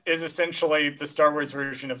Criff is essentially the Star Wars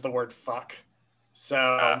version of the word fuck. So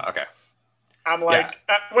okay. I'm like,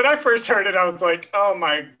 when I first heard it, I was like, oh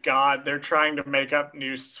my God, they're trying to make up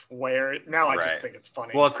new swear. Now I just think it's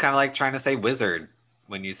funny. Well, it's kind of like trying to say wizard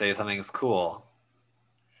when you say something's cool.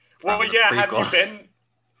 Well, have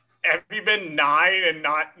you been 9 and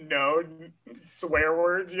not known swear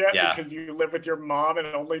words yet? Yeah. Because you live with your mom and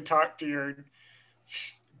only talk to your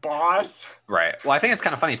boss. Right. Well, I think it's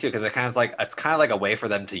kind of funny too, because it's kind of like a way for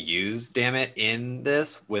them to use damn it in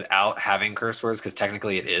this without having curse words, because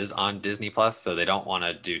technically it is on Disney Plus, so they don't want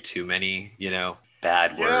to do too many,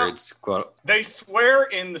 bad words. Quote. They swear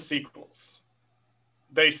in the sequels.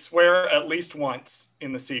 They swear at least once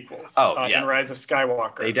in the sequels. In Rise of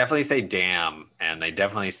Skywalker. They definitely say damn, and they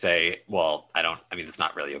definitely say, it's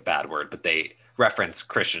not really a bad word, but they reference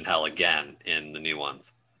Christian hell again in the new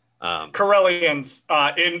ones. Corellians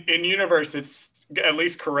in universe, it's at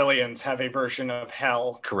least Corellians have a version of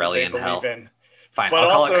hell. Corellian hell. Fine, but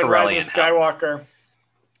I'll also call it Corellian in Rise of Skywalker,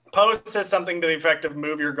 Poe says something to the effect of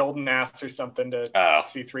 "move your golden ass" or something to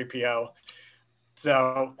C-3PO.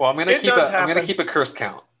 So I'm gonna keep a curse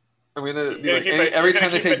count. I'm gonna every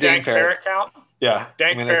time they say Dane Farrick count. Yeah,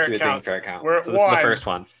 I'm gonna keep a Dane Farrick count. So this is the first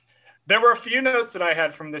one. There were a few notes that I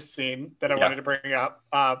had from this scene that I wanted to bring up.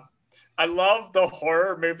 I love the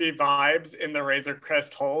horror movie vibes in the Razor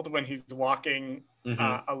Crest hold when he's walking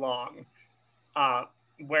along,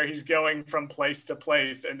 where he's going from place to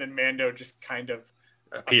place, and then Mando just kind of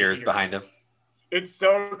appears behind him. It's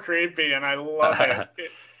so creepy, and I love it.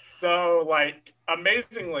 It's so,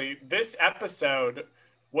 amazingly, this episode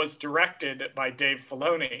was directed by Dave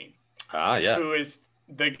Filoni. Yes. Who is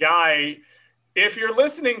the guy... If you're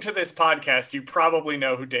listening to this podcast, you probably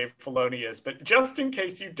know who Dave Filoni is, but just in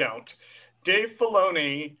case you don't, Dave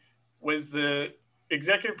Filoni was the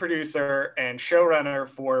executive producer and showrunner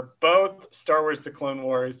for both Star Wars: The Clone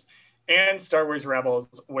Wars and Star Wars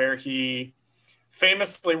Rebels, where he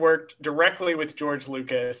famously worked directly with George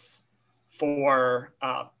Lucas for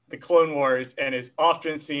The Clone Wars and is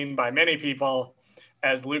often seen by many people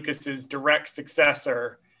as Lucas's direct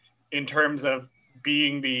successor in terms of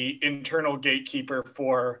being the internal gatekeeper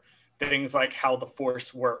for things like how the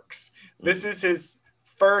Force works. This is his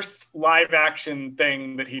first live action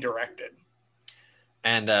thing that he directed.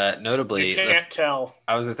 And notably, you can't tell.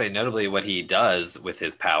 I was going to say, notably, what he does with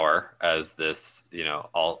his power as this,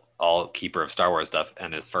 all keeper of Star Wars stuff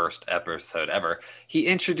and his first episode ever, he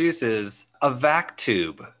introduces a vac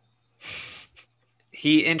tube.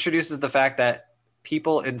 He introduces the fact that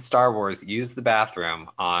people in Star Wars use the bathroom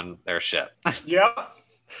on their ship. Yeah.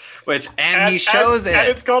 He shows it. And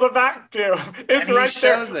it's called a vac tube. It's right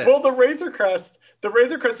there. Well, the Razor Crest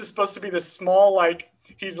is supposed to be this small,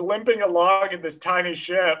 he's limping along in this tiny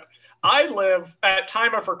ship. At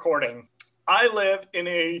time of recording, I live in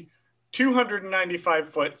a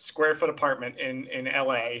 295 square foot apartment in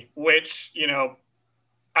LA, which,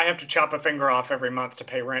 I have to chop a finger off every month to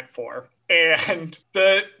pay rent for. And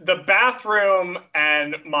the bathroom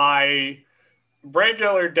and my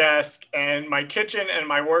regular desk and my kitchen and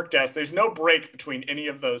my work desk, there's no break between any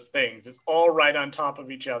of those things. It's all right on top of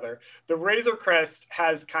each other. The Razor Crest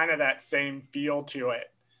has kind of that same feel to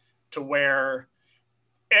it, to where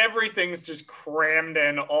everything's just crammed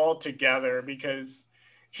in all together because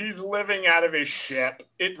he's living out of his ship.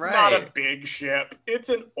 It's not a big ship. It's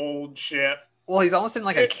an old ship. Well, he's almost in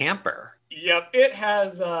like a camper. Yep. It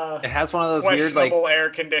has one of those weird like air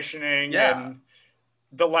conditioning and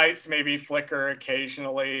the lights maybe flicker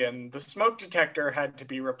occasionally, and the smoke detector had to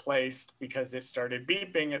be replaced because it started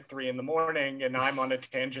beeping at 3 a.m. and I'm on a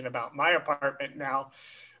tangent about my apartment now.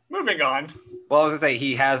 Moving on. Well, I was gonna say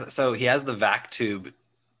he has the vac tube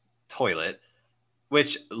toilet,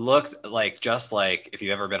 which looks like just like if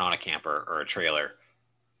you've ever been on a camper or a trailer,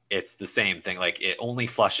 it's the same thing. Like it only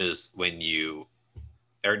flushes when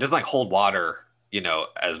or it doesn't like hold water,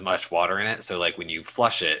 as much water in it. So like when you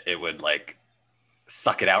flush it, it would like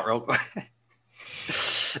suck it out real quick.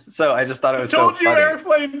 So I just thought it was so funny. I told you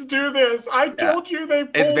airplanes do this. I told you they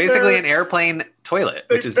pull It's basically an airplane toilet,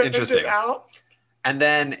 which is interesting. Out. And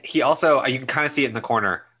then he also, you can kind of see it in the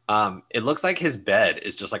corner. It looks like his bed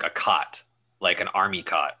is just like a cot, like an army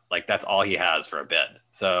cot. Like that's all he has for a bed.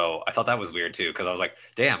 So I thought that was weird too, because I was like,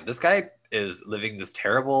 damn, this guy is living this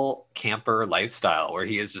terrible camper lifestyle where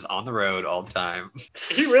he is just on the road all the time.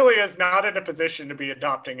 He really is not in a position to be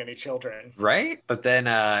adopting any children. Right? But then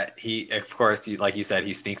he, of course, like you said,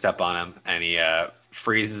 he sneaks up on him and he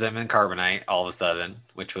freezes him in carbonite all of a sudden,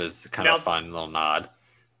 which was kind of a fun little nod.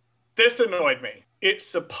 This annoyed me. It's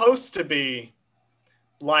supposed to be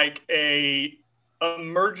like a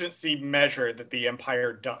emergency measure that the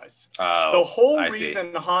Empire does. The whole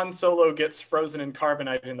reason Han Solo gets frozen in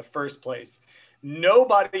carbonite in the first place,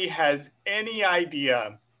 nobody has any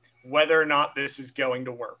idea whether or not this is going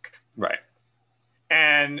to work. Right.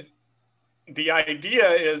 And the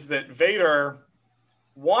idea is that Vader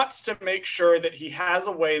wants to make sure that he has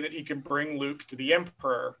a way that he can bring Luke to the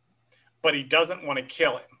Emperor, but he doesn't want to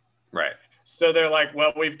kill him. Right. So they're like,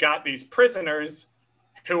 well, we've got these prisoners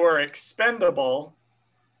who are expendable.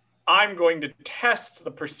 I'm going to test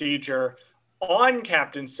the procedure on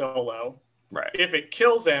Captain Solo. Right. If it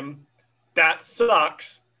kills him, that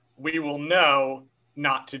sucks. We will know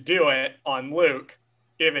not to do it on Luke.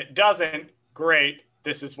 If it doesn't, great.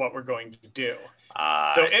 This is what we're going to do.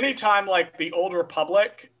 So anytime like the Old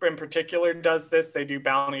Republic in particular does this, they do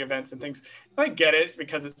bounty events and things. I get it. It's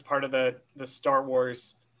because it's part of the Star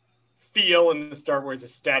Wars feel and the Star Wars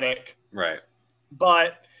aesthetic. Right.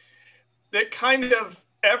 But it kind of,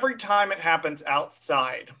 every time it happens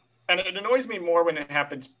outside, and it annoys me more when it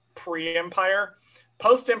happens pre-Empire.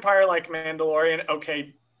 Post-Empire, like Mandalorian,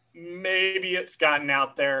 okay, maybe it's gotten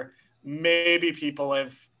out there. Maybe people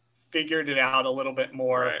have figured it out a little bit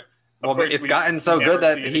more. Right. Well, it's gotten so good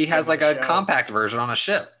that he has like a compact version on a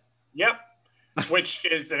ship. Yep. Which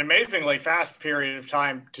is an amazingly fast period of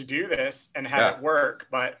time to do this and have it work.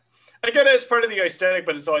 But I get it, it's part of the aesthetic,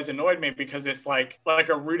 but it's always annoyed me because it's like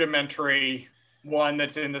a rudimentary one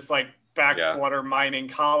that's in this like backwater mining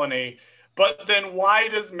colony. But then why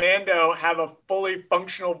does Mando have a fully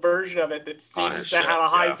functional version of it that seems to have a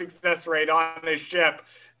high success rate on his ship?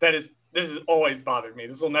 This has always bothered me.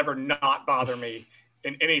 This will never not bother me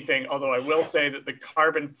in anything. Although I will say that the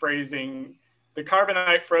carbonite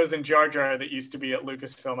frozen Jar Jar that used to be at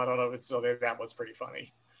Lucasfilm, I don't know if it's still there, that was pretty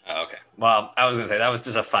funny. Oh, okay. Well, I was going to say that was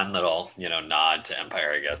just a fun little, nod to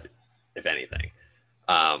Empire, I guess, if anything.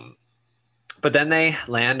 But then they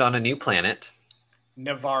land on a new planet.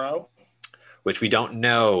 Navarro. Which we don't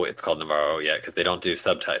know it's called Navarro yet because they don't do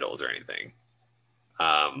subtitles or anything.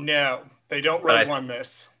 No, they don't Rogue One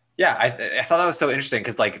this. Yeah, I thought that was so interesting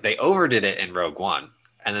because like they overdid it in Rogue One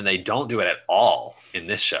and then they don't do it at all in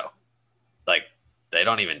this show. Like they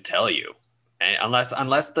don't even tell you. And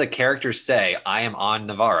unless the characters say, I am on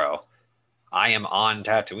Navarro, I am on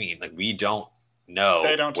Tatooine, like we don't know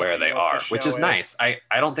where they are, which is nice. I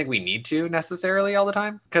don't think we need to necessarily all the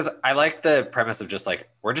time because I like the premise of just like,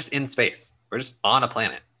 we're just in space. We're just on a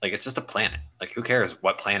planet. Like it's just a planet. Like who cares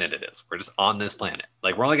what planet it is? We're just on this planet.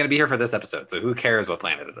 Like we're only going to be here for this episode. So who cares what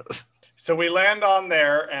planet it is? So we land on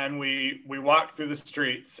there and we walk through the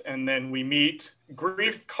streets and then we meet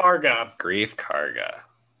Greef Karga. Greef Karga.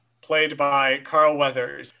 Played by Carl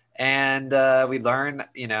Weathers. And we learn,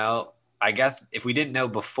 I guess if we didn't know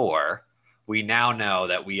before, we now know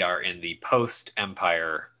that we are in the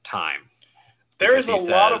post-Empire time. There is a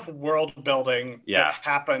lot of world building that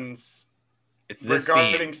happens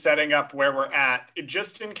regarding setting up where we're at.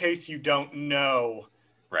 Just in case you don't know,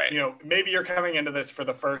 right? Maybe you're coming into this for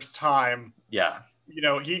the first time. Yeah.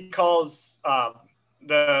 He calls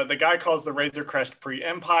the guy calls the Razor Crest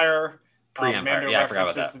pre-Empire. Pre-Empire. Mando Yeah, I forgot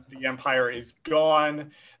about references that the Empire is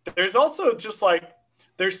gone. There's also just like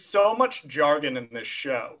there's so much jargon in this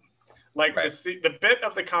show. Like Right. the bit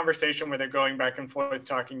of the conversation where they're going back and forth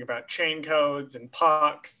talking about chain codes and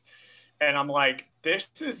pucks, and I'm like,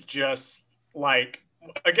 this is just like,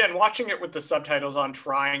 again, watching it with the subtitles on,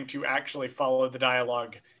 trying to actually follow the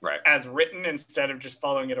dialogue Right. as written instead of just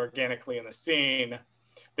following it organically in the scene.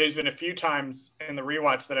 There's been a few times in the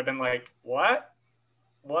rewatch that I've been like, what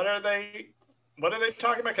are they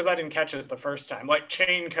talking about? Because I didn't catch it the first time. Like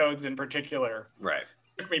chain codes in particular. Right.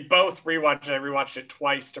 It took me both rewatch it. I rewatched it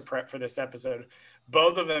twice to prep for this episode.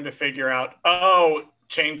 Both of them to figure out, oh,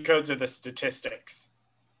 chain codes are the statistics.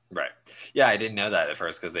 Right. Yeah, I didn't know that at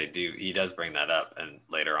first because he does bring that up and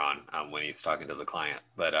later on when he's talking to the client.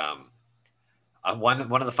 But one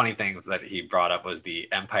of the funny things that he brought up was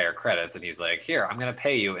the Empire credits, and he's like, here, I'm going to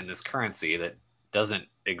pay you in this currency that doesn't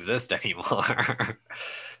exist anymore.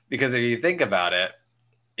 Because if you think about it,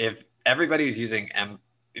 if everybody was using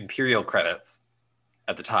Imperial credits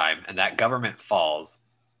at the time and that government falls,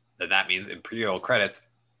 then that means Imperial credits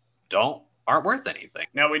aren't worth anything.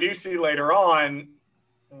 Now we do see later on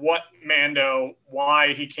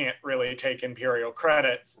why he can't really take Imperial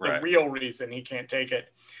credits. Right. The real reason he can't take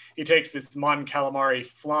it. He takes this Mon Calamari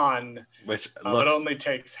flan, which looks only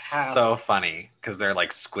takes half. So funny because they're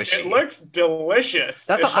like squishy. It looks delicious.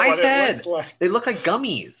 That's what I said. They look like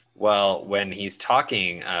gummies. Well, when he's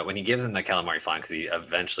talking, when he gives him the calamari flan, because he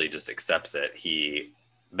eventually just accepts it, he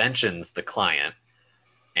mentions the client.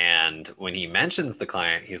 And when he mentions the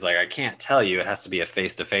client, he's like, I can't tell you. It has to be a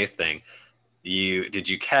face-to-face thing. Did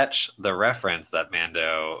you catch the reference that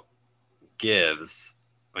Mando gives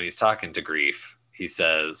when he's talking to Greef? He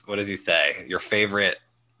says, what does he say? Your favorite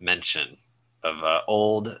mention of an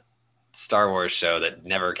old Star Wars show that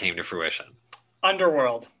never came to fruition.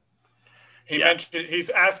 Underworld.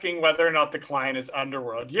 He's asking whether or not the client is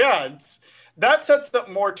Underworld. Yeah, that sets up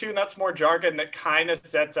more too, and that's more jargon that kind of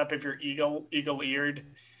sets up, if you're eagle-eared,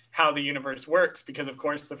 how the universe works. Because of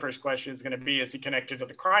course the first question is going to be, is he connected to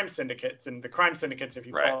the crime syndicates? And the crime syndicates, if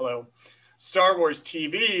you follow Star Wars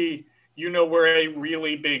TV, were a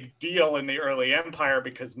really big deal in the early Empire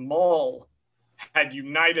because Maul had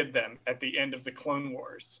united them at the end of the Clone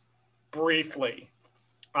Wars briefly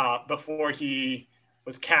before he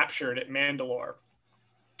was captured at Mandalore.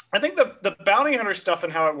 I think the bounty hunter stuff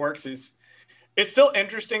and how it works it's still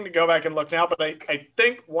interesting to go back and look now, but I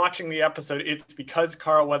think watching the episode, it's because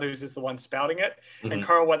Carl Weathers is the one spouting it, and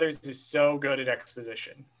Carl Weathers is so good at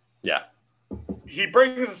exposition. Yeah. He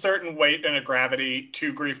brings a certain weight and a gravity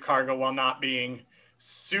to Greef Karga while not being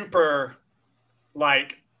super,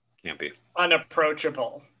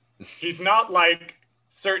 unapproachable. He's not like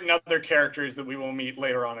certain other characters that we will meet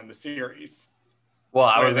later on in the series. Well,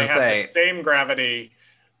 I was going to say... the same gravity,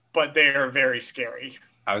 but they are very scary.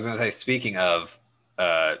 I was going to say, speaking of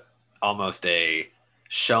almost a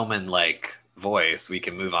showman-like voice, we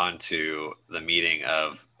can move on to the meeting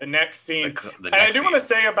of the next scene. And I do want to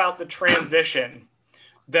say about the transition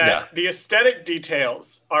that the aesthetic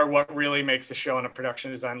details are what really makes the show on a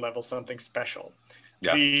production design level something special.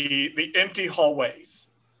 Yeah. The empty hallways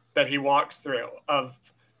that he walks through of,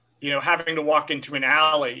 having to walk into an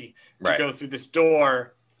alley to go through this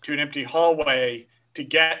door to an empty hallway to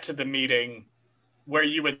get to the meeting, where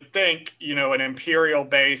you would think, an Imperial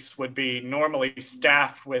base would be normally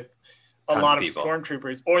staffed with a lot of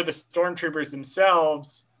stormtroopers, or the stormtroopers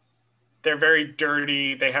themselves, they're very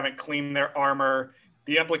dirty. They haven't cleaned their armor.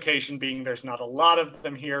 The implication being there's not a lot of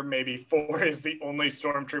them here. Maybe 4 is the only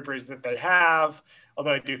stormtroopers that they have,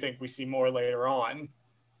 although I do think we see more later on.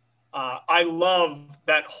 I love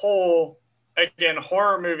that whole, again,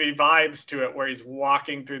 horror movie vibes to it, where he's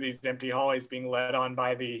walking through these empty hallways being led on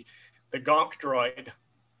by the Gonk droid.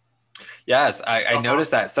 Yes, I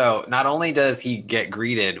noticed that. So not only does he get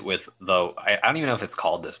greeted with I don't even know if it's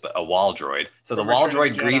called this, but a wall droid. So the wall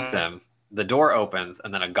droid greets him, the door opens,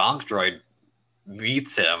 and then a Gonk droid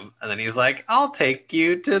meets him, and then he's like, I'll take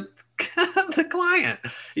you to the client.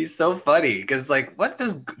 He's so funny because what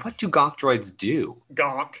do Gonk droids do?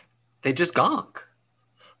 Gonk. They just gonk.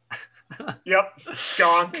 Yep.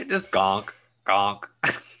 Gonk. Just gonk.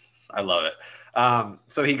 I love it.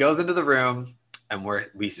 So he goes into the room, and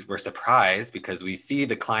we're surprised because we see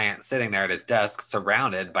the client sitting there at his desk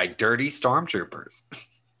surrounded by dirty stormtroopers.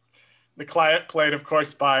 The client played, of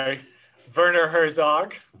course, by Werner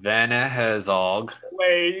Herzog.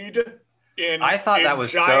 Played in I thought that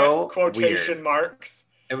was so quotation weird. Marks.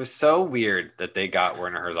 It was so weird that they got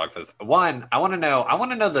Werner Herzog for this. One, I want to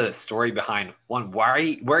know the story behind where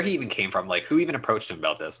he even came from. Who even approached him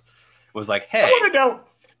about this? Was like, hey. I want to know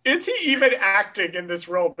is he even acting in this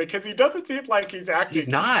role? Because he doesn't seem like he's acting. He's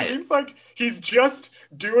not. He seems like he's just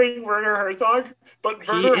doing Werner Herzog, but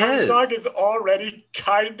He Werner Herzog is. is already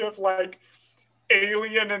kind of like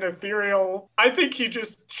alien and ethereal. I think he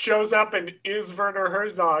just shows up and is Werner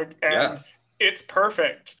Herzog, and Yes. it's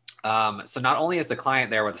perfect. So not only is the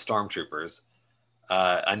client there with the stormtroopers,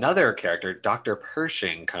 another character, Dr.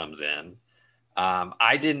 Pershing, comes in.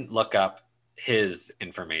 I didn't look up his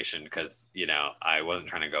information because, you know, I wasn't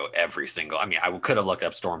trying to go every single. I mean, I could have looked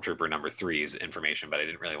up Stormtrooper number 3's information, but I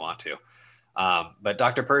didn't really want to. But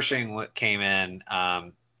Dr. Pershing came in,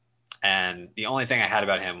 and the only thing I had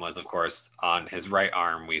about him was, of course, on his right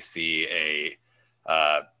arm, we see a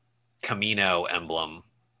Camino emblem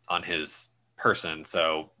on his person.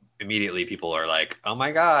 So immediately people are like, oh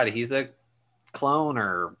my God, he's a clone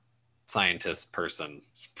or scientist person.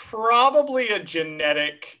 It's probably a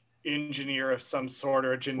genetic engineer of some sort,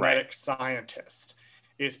 or a genetic scientist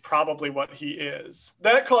is probably what he is.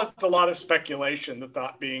 That caused a lot of speculation, the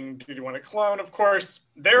thought being, did he want to clone? Of course,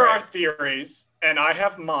 there are theories, and I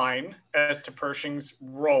have mine as to Pershing's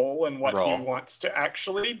role and what he wants to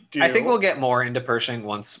actually do. I think we'll get more into Pershing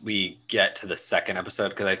once we get to the second episode,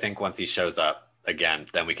 because I think once he shows up again,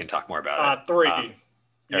 then we can talk more about it. 3.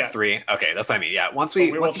 Yes. 3? Okay, that's what I mean. Yeah, once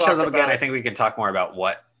he shows up again, I think we can talk more about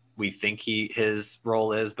what we think his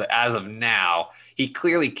role is. But as of now, he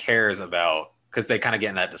clearly cares about, because they kind of get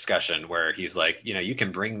in that discussion where he's like, you know, you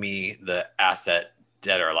can bring me the asset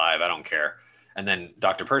dead or alive, I don't care. And then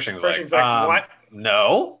Dr. Pershing's like, what?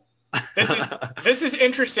 No. This is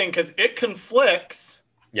interesting because it conflicts.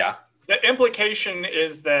 Yeah. The implication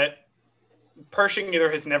is that Pershing either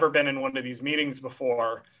has never been in one of these meetings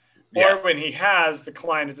before, or when he has, the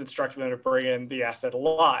client has instructed them to bring in the asset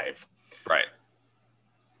alive. Right.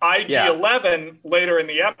 IG-11 later in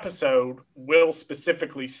the episode will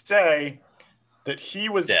specifically say that he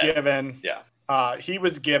was given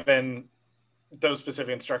those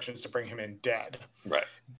specific instructions to bring him in dead. Right.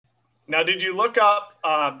 Now, did you look up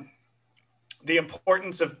the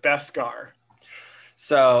importance of Beskar?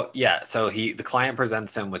 So the client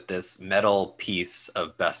presents him with this metal piece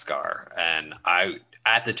of Beskar, and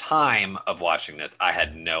at the time of watching this, I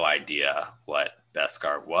had no idea what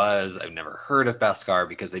Beskar was. I've never heard of Beskar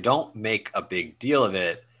because they don't make a big deal of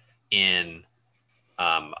it in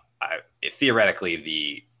theoretically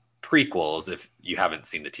the prequels, if you haven't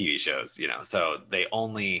seen the TV shows, you know. So they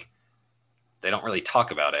don't really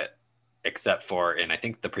talk about it, except for in, I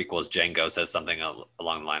think, the prequels, Jango says something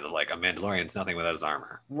along the lines of like, a Mandalorian's nothing without his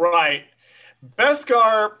armor. Right.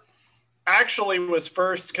 Beskar actually was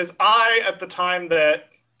first, because at the time that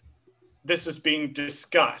this was being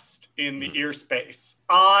discussed in the ear space,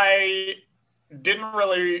 I didn't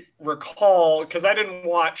really recall, because I didn't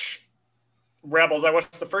watch Rebels. I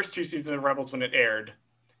watched the first 2 seasons of Rebels when it aired.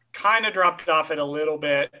 Kind of dropped off it a little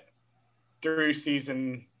bit through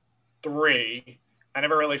season 3. I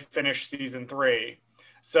never really finished season 3.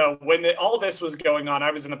 So when all this was going on,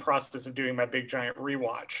 I was in the process of doing my big giant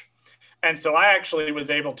rewatch. And so I actually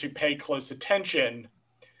was able to pay close attention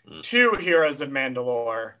to Heroes of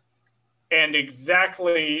Mandalore and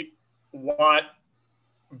exactly what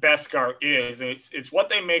Beskar is. And it's what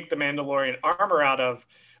they make the Mandalorian armor out of.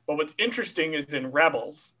 But what's interesting is in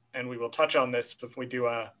Rebels, and we will touch on this if we do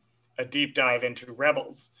a deep dive into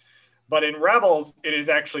Rebels, but in Rebels, it is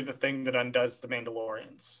actually the thing that undoes the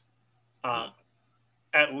Mandalorians.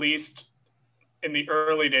 At least in the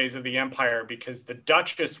early days of the Empire, because the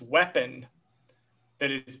Duchess weapon that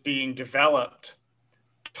is being developed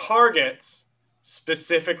targets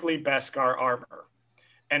specifically Beskar armor.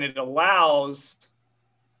 And it allows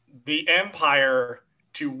the Empire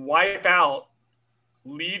to wipe out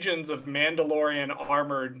legions of Mandalorian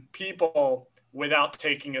armored people without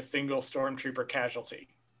taking a single stormtrooper casualty.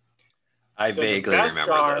 I vaguely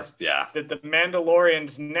remember this, yeah. That the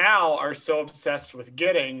Mandalorians now are so obsessed with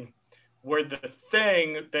getting were the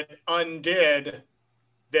thing that undid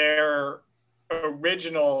their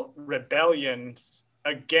original rebellions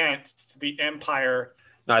against the Empire.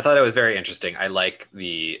 No, I thought it was very interesting. I like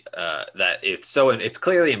the that it's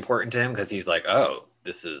clearly important to him, because he's like, oh,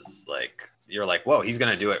 this is like, you're like, whoa, he's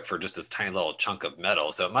going to do it for just this tiny little chunk of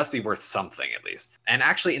metal. So it must be worth something at least. And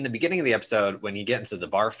actually, in the beginning of the episode, when he gets into the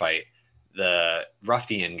bar fight, the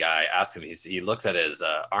ruffian guy asks him, he looks at his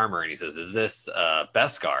armor and he says, is this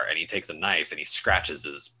Beskar? And he takes a knife and he scratches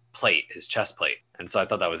his chest plate. And so I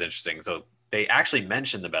thought that was interesting. So they actually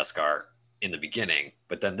mentioned the Beskar in the beginning,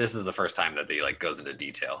 but then this is the first time that they like goes into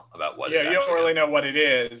detail about what. Yeah, you don't really know what it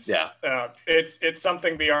is. Yeah, it's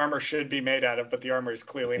something the armor should be made out of, but the armor is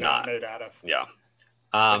clearly not made out of. Yeah.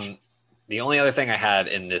 The only other thing I had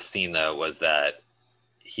in this scene though was that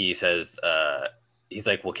he says, he's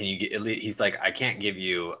like, well, can you get, he's like, I can't give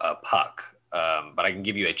you a puck, but I can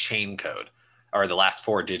give you a chain code, or the last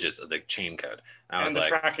 4 digits of the chain code. And I was the like,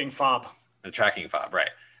 tracking fob. The tracking fob, right.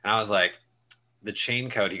 And I was like, the chain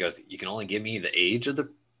code, he goes, you can only give me the age of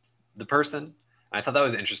the person. And I thought that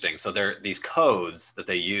was interesting. So these codes that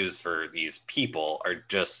they use for these people are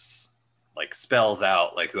just like spells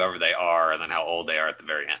out like whoever they are and then how old they are at the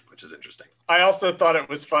very end, which is interesting. I also thought it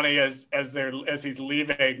was funny as he's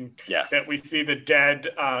leaving, yes, that we see the dead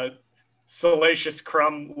Salacious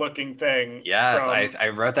Crumb looking thing. Yes, I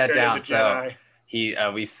wrote that down. So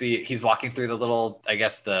Jedi. we see he's walking through the little, I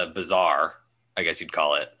guess the bazaar, I guess you'd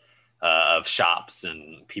call it, of shops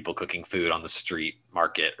and people cooking food on the street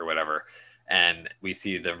market or whatever. And we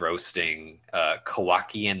see the roasting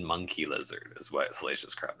Kowakian monkey lizard is what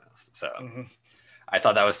Salacious Crumb is. So I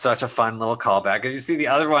thought that was such a fun little callback because you see the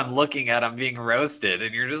other one looking at him being roasted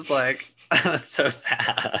and you're just like, that's so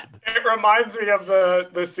sad. It reminds me of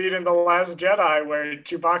the scene in The Last Jedi where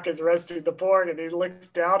Chewbacca's roasting the porg and he looks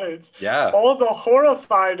down and it's all the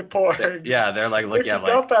horrified porgs. They're like looking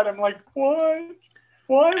up at him like, what?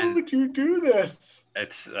 Why would you do this?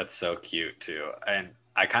 That's so cute too. And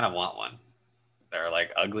I kind of want one. They're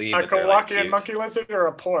like ugly, but they're like cute. A Kowakian monkey lizard or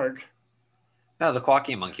a porg? No, the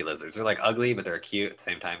Kowakian monkey lizards. They're like ugly, but they're cute at the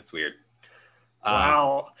same time. It's weird.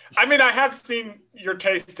 Wow. I mean, I have seen your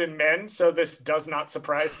taste in men, so this does not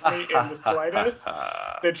surprise me in the slightest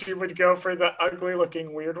that you would go for the ugly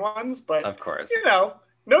looking weird ones. But of course,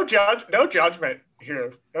 no judgment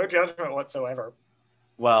here. No judgment whatsoever.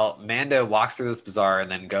 Well, Mando walks through this bazaar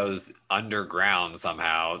and then goes underground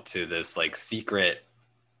somehow to this like secret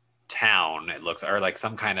town, it looks, or like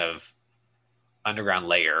some kind of underground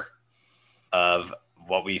layer of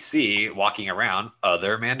what we see walking around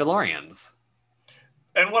other Mandalorians.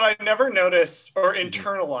 And what I never noticed or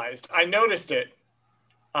internalized, I noticed it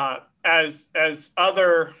as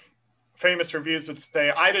other famous reviews would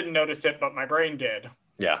say, I didn't notice it, but my brain did.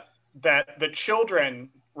 Yeah. That the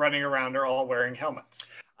children running around are all wearing helmets.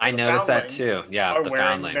 I noticed that too. Yeah, are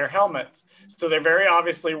wearing their helmets. So they're very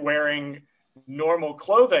obviously wearing normal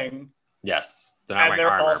clothing. Yes. They're not wearing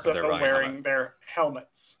armor, also but they're wearing their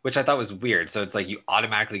helmets. Which I thought was weird. So it's like you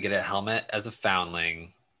automatically get a helmet as a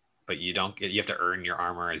foundling, but you have to earn your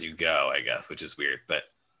armor as you go, I guess, which is weird, but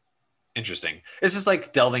interesting. It's just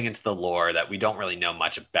like delving into the lore that we don't really know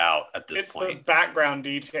much about at this point. It's the background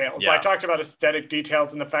details. Yeah. I talked about aesthetic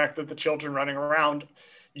details and the fact that the children running around,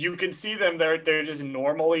 you can see them, they're just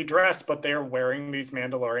normally dressed, but they're wearing these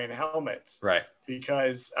Mandalorian helmets. Right.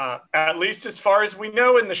 Because at least as far as we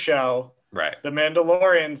know in the show, right, the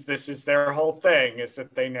Mandalorians, this is their whole thing, is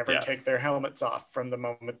that they never take their helmets off from the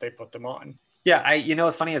moment they put them on. Yeah,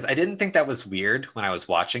 what's funny is I didn't think that was weird when I was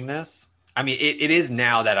watching this. I mean, it is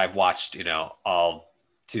now that I've watched, all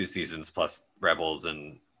 2 seasons plus Rebels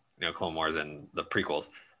and, Clone Wars and the prequels.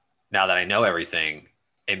 Now that I know everything,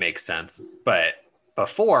 it makes sense. But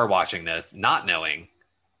before watching this, not knowing,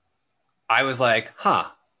 I was like,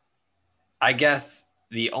 I guess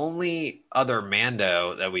the only other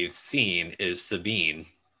Mando that we've seen is Sabine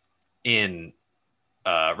in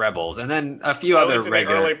Rebels, and then a few other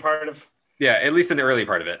regular. The early part of. Yeah, at least in the early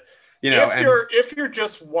part of it. If you're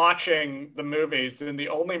just watching the movies, then the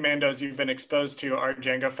only Mandos you've been exposed to are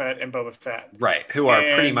Jango Fett and Boba Fett. Right, who are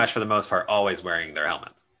pretty much for the most part always wearing their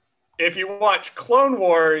helmets. If you watch Clone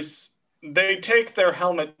Wars, they take their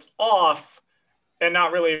helmets off and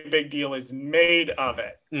not really a big deal is made of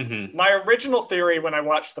it. Mm-hmm. My original theory when I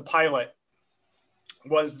watched the pilot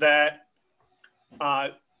was that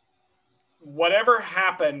whatever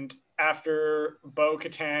happened after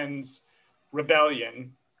Bo-Katan's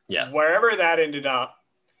rebellion, wherever that ended up,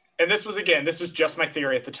 and this was just my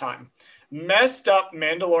theory at the time, messed up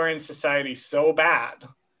Mandalorian society so bad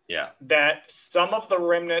that some of the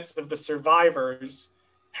remnants of the survivors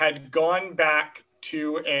had gone back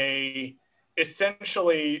to a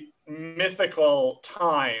essentially mythical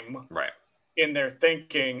time in their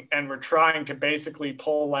thinking and were trying to basically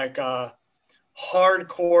pull like a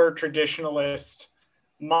hardcore traditionalist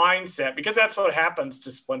mindset, because that's what happens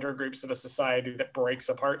to splinter groups of a society that breaks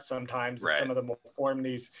apart sometimes. Some of them will form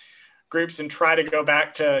these groups and try to go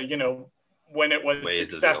back to, when it was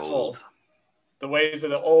successful. The ways of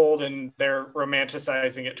the old, and they're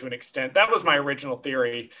romanticizing it to an extent. That was my original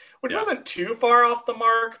theory, which wasn't too far off the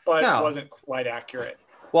mark, but it wasn't quite accurate.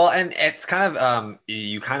 Well, and it's kind of,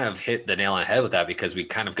 you kind of hit the nail on the head with that, because we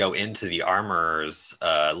kind of go into the armorer's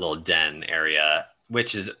little den area,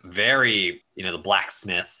 which is very, the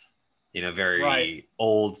blacksmith, very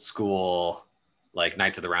old school, like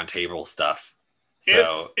Knights of the Round Table stuff.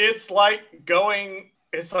 So it's like going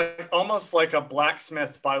it's like almost like a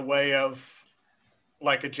blacksmith by way of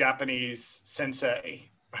like a Japanese sensei,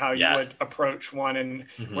 how you would Yes. approach one, and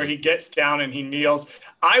where Hmm. he gets down and he kneels.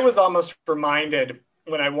 I was almost reminded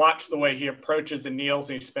when I watched the way he approaches and kneels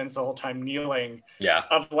and he spends the whole time kneeling Yeah.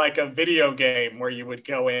 of like a video game where you would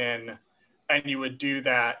go in and you would do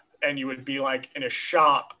that and you would be like in a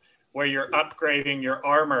shop where you're upgrading your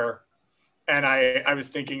armor. And I was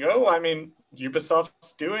thinking, oh, I mean,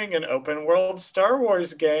 Ubisoft's doing an open world Star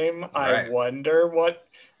Wars game. I Right. wonder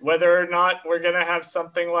whether or not we're gonna have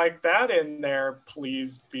something like that in there.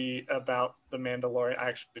 Please be about the Mandalorian. I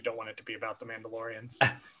actually don't want it to be about the Mandalorians.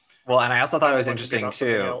 Well, and I also thought I it was want it to be interesting about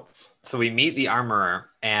something too. else. So we meet the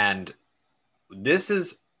armorer, and this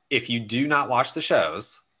is, if you do not watch the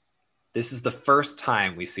shows, this is the first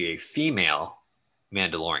time we see a female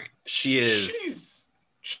Mandalorian. She is.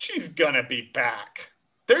 She's gonna be back.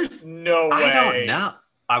 There's no way. I don't know.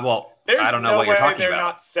 There's I don't know no what you're way talking they're about.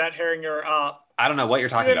 not set herring her up. I don't know what you're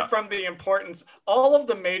talking Even about. from the importance, all of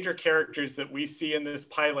the major characters that we see in this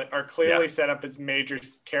pilot are clearly Yeah. set up as major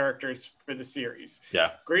characters for the series.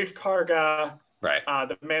 Yeah. Grief Karga, Right.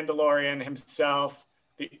 the Mandalorian himself,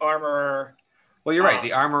 the Armorer. Well, you're right.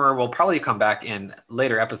 The armorer will probably come back in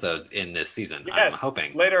later episodes in this season. Yes, I'm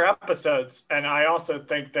hoping. later episodes. And I also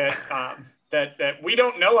think that that we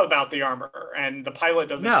don't know about the Armorer, and the pilot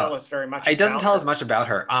doesn't tell us very much. It doesn't about tell her. us much about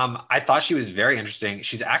her. I thought she was very interesting.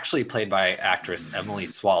 She's actually played by actress Emily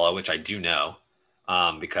Swallow, which I do know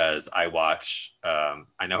because I watch.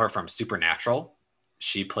 I know her from Supernatural.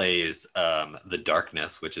 She plays the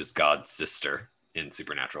Darkness, which is God's sister in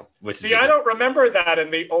Supernatural. See, I don't remember that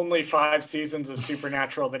in the only 5 seasons of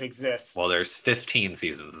Supernatural that exist. Well, there's 15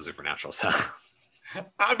 seasons of Supernatural, so.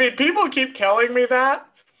 I mean, people keep telling me that,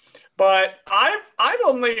 but I've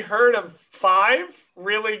only heard of 5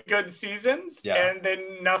 really good seasons, and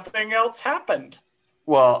then nothing else happened.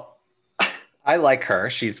 Well, I like her.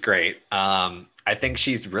 She's great. I think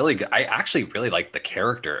she's really good. I actually really like the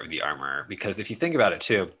character of the Armorer, because if you think about it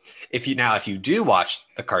too, if you do watch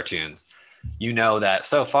the cartoons, you know that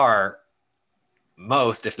so far,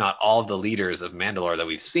 most, if not all, of the leaders of Mandalore that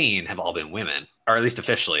we've seen have all been women, or at least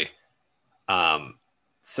officially.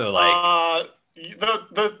 So like,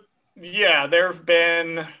 there have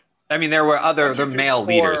been. I mean, there were other male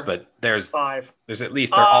leaders, but there's 5. There's at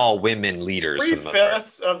least they're all women leaders.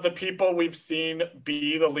 3/5 of the people we've seen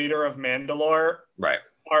be the leader of Mandalore, right,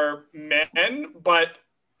 are men, but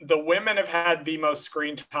the women have had the most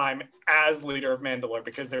screen time as leader of Mandalore,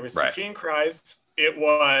 because there was Satine Kryze. It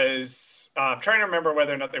was I'm trying to remember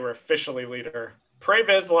whether or not they were officially leader. Pre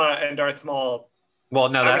Vizsla and Darth Maul. Well,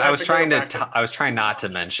 no, I was trying not to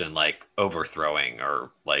mention like overthrowing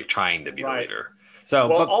or like trying to be the leader. So,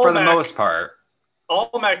 but for the most part,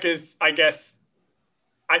 Almec is,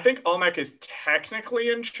 I think Almec is technically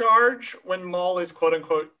in charge when Maul is quote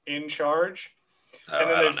unquote in charge. And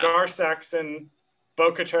then there's Gar Saxon,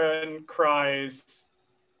 Bo-Katan, Kryze,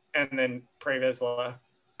 and then Pre Vizsla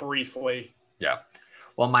briefly. Yeah.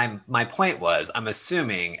 Well, my point was, I'm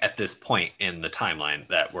assuming at this point in the timeline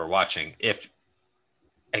that we're watching, if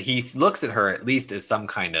he looks at her at least as some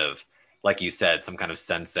kind of, like you said, some kind of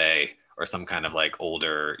sensei or some kind of like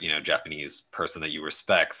older, Japanese person that you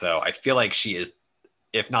respect. So I feel like she is,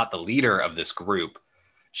 if not the leader of this group,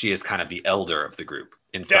 she is kind of the elder of the group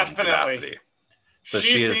in some capacity. So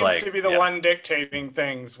she is seems to be the one dictating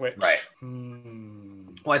things, which Well,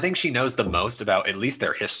 I think she knows the most about at least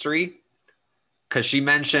their history, because she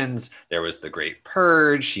mentions there was the Great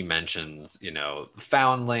Purge. She mentions, the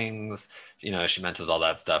foundlings, she mentions all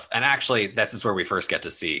that stuff. And actually, this is where we first get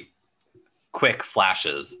to see quick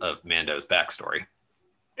flashes of Mando's backstory.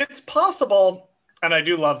 It's possible, and I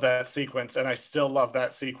do love that sequence, and I still love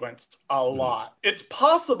that sequence a lot. It's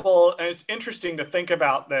possible, and it's interesting to think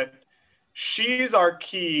about that she's our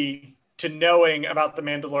key to knowing about the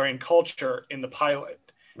Mandalorian culture in the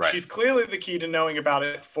pilot. Right. She's clearly the key to knowing about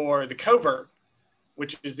it for the Covert,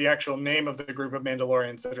 which is the actual name of the group of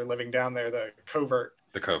Mandalorians that are living down there, the Covert.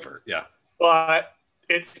 The Covert, yeah. But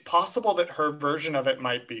it's possible that her version of it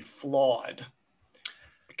might be flawed.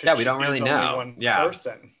 Yeah, we don't really know. One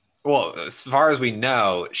person. Well, as far as we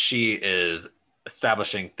know, she is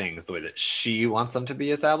establishing things the way that she wants them to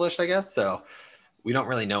be established, I guess. So we don't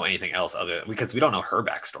really know anything else because we don't know her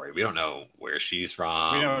backstory. We don't know where she's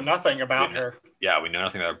from. We know nothing about her. Yeah, we know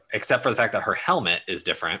nothing about her, except for the fact that her helmet is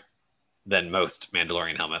different than most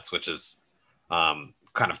Mandalorian helmets, which is kind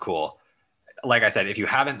of cool. Like I said, if you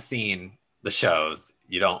haven't seen the shows,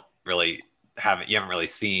 you haven't really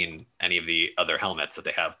seen any of the other helmets that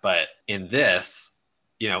they have. But in this,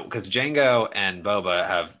 because Jango and Boba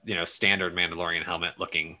have, standard Mandalorian helmet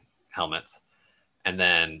looking helmets. and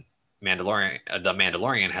then the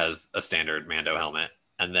Mandalorian has a standard Mando helmet,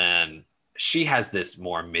 and then she has this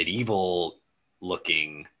more medieval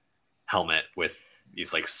looking helmet with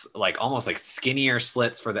these like almost like skinnier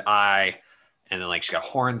slits for the eye, and then like she got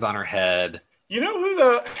horns on her head. You know who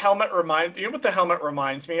the helmet reminds? You know what the helmet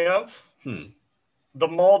reminds me of? Hmm. The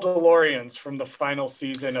Mandalorians from the final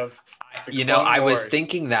season of the Clone I was Wars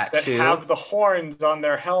thinking that too. Have the horns on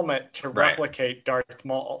their helmet to replicate Darth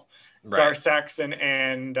Maul, Gar Saxon,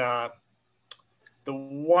 and the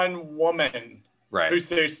one woman who's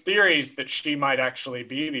there's theories that she might actually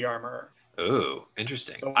be the armorer. Ooh,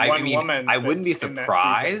 interesting. Woman I wouldn't be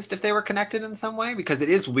surprised if they were connected in some way, because it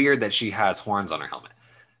is weird that she has horns on her helmet.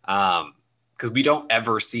 Because we don't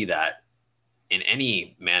ever see that in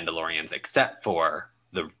any Mandalorians except for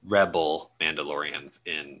the rebel Mandalorians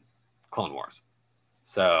in Clone Wars.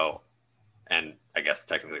 So, and I guess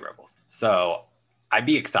technically rebels. So I'd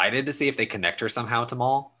be excited to see if they connect her somehow to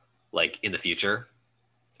Maul, like in the future,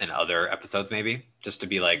 in other episodes maybe, just to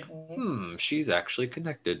be like, she's actually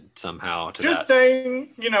connected somehow to just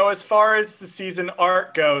saying, as far as the season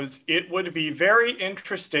arc goes, it would be very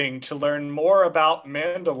interesting to learn more about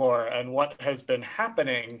Mandalore and what has been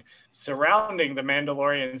happening surrounding the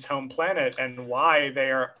Mandalorians' home planet and why they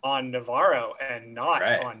are on Navarro and not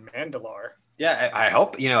on Mandalore. Yeah, I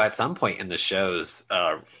hope, at some point in the show's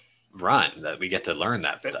run that we get to learn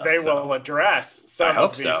that stuff. They will address some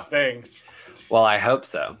of these things. Well, I hope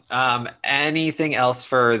so. Anything else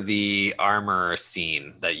for the armor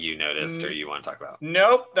scene that you noticed or you want to talk about?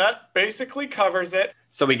 Nope, that basically covers it.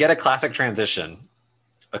 So we get a classic transition,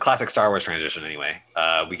 a classic Star Wars transition anyway.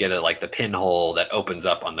 We get the pinhole that opens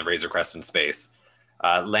up on the Razor Crest in space,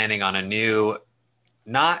 landing on a new,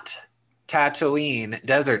 not Tatooine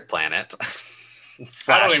desert planet.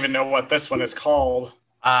 I don't even know what this one is called.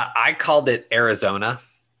 I called it Arizona.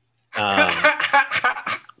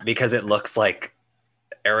 Because it looks like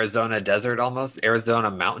Arizona desert almost, Arizona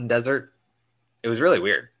mountain desert. It was really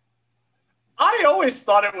weird. I always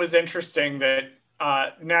thought it was interesting that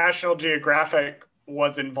National Geographic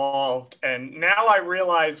was involved, and now I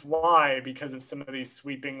realize why, because of some of these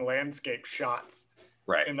sweeping landscape shots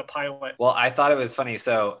in the pilot. Well, I thought it was funny.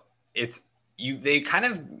 So they kind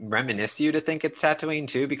of reminisce you to think it's Tatooine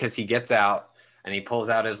too, because he gets out and he pulls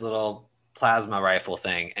out his little plasma rifle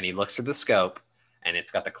thing and he looks through the scope. And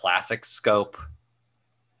it's got the classic scope,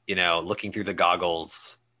 looking through the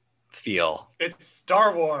goggles feel. It's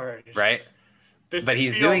Star Wars. Right? But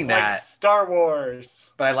he's doing that. Like Star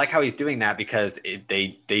Wars. But I like how he's doing that because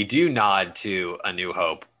they do nod to A New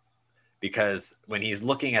Hope. Because when he's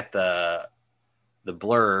looking at the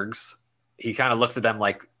blurgs, he kind of looks at them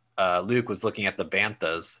like Luke was looking at the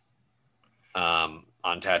banthas on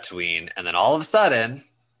Tatooine. And then all of a sudden,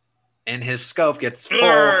 and his scope gets full.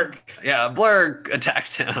 Blurg. Yeah, Blurg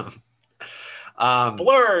attacks him.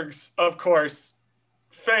 Blurgs, of course,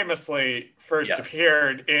 famously first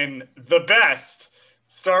appeared in the best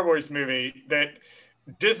Star Wars movie that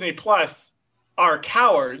Disney Plus are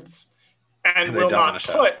cowards and will not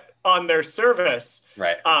put on their service.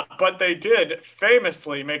 Right. But they did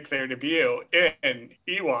famously make their debut in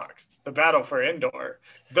Ewoks, The Battle for Endor,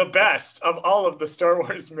 the best of all of the Star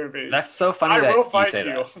Wars movies. That's so funny that you say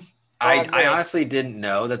that. I honestly didn't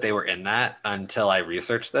know that they were in that until I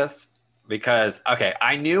researched this because,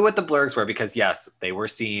 I knew what the blurgs were because, yes, they were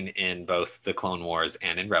seen in both the Clone Wars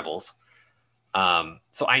and in Rebels.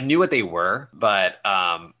 So I knew what they were, but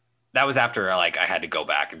that was after I had to go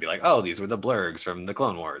back and be like, oh, these were the blurgs from the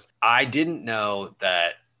Clone Wars. I didn't know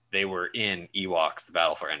that they were in Ewoks, The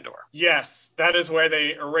Battle for Endor. Yes, that is where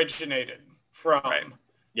they originated from. Right.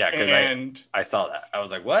 Yeah, because I saw that. I was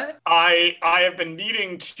like, what? I have been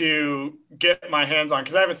needing to get my hands on,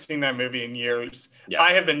 because I haven't seen that movie in years. Yeah.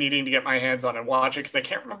 I have been needing to get my hands on and watch it because I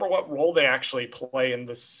can't remember what role they actually play in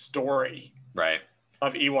the story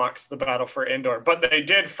of Ewoks, The Battle for Endor. But they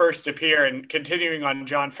did first appear, and continuing on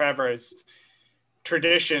Jon Favreau's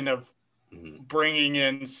tradition of bringing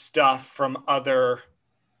in stuff from other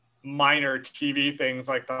minor TV things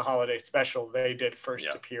like the holiday special, they did first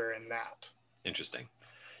appear in that. Interesting.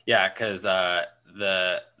 Yeah, because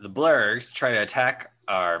the blurgs try to attack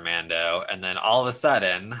our Mando, and then all of a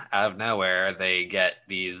sudden, out of nowhere, they get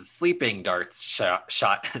these sleeping darts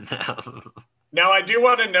shot in them. Now, I do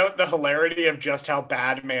want to note the hilarity of just how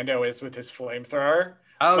bad Mando is with his flamethrower.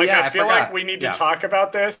 Oh, I feel like we need to talk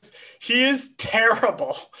about this. He is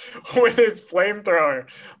terrible with his flamethrower.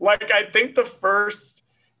 I think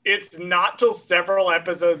it's not till several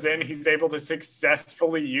episodes in he's able to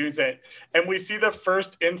successfully use it. And we see the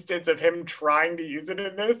first instance of him trying to use it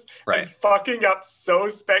in this and fucking up so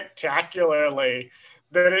spectacularly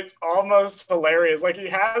that it's almost hilarious. Like, he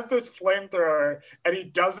has this flamethrower and he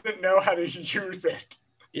doesn't know how to use it.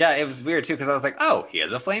 Yeah, it was weird too because I was like, oh, he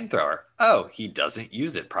has a flamethrower. Oh, he doesn't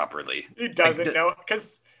use it properly. He doesn't know,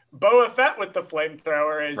 because Boba Fett with the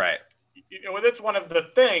flamethrower is right. That's one of the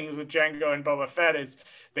things with Jango and Boba Fett is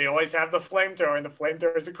they always have the flamethrower, and the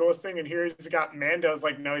flamethrower is the coolest thing. And here he's got Mando's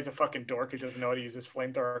like, no, he's a fucking dork who doesn't know how to use his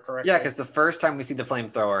flamethrower correctly. Yeah, because the first time we see the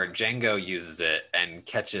flamethrower, Jango uses it and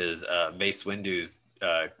catches Mace Windu's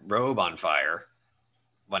robe on fire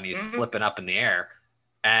when he's flipping up in the air.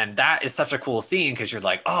 And that is such a cool scene because you're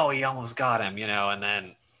like, oh, he almost got him,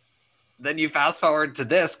 and then you fast forward to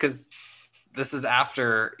this because this is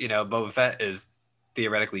after, Boba Fett is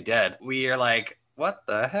theoretically dead. We are like, what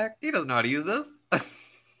the heck? He doesn't know how to use this.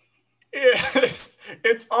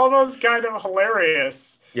 It's almost kind of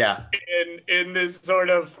hilarious. Yeah. In this sort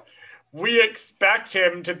of, we expect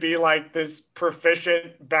him to be like this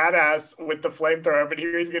proficient badass with the flamethrower, but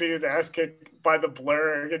here he's getting his ass kicked by the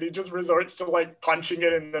blurg, and he just resorts to like punching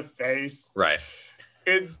it in the face. Right.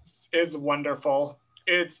 Is wonderful.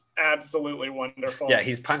 It's absolutely wonderful. Yeah,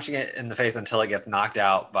 he's punching it in the face until it gets knocked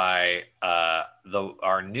out by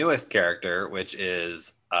our newest character, which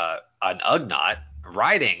is an Ugnaught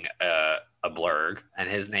riding a blurg, and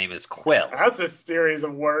his name is Quill. That's a series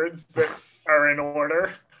of words that are in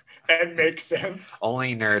order and make sense.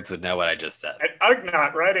 Only nerds would know what I just said. An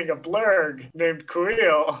Ugnaught riding a blurg named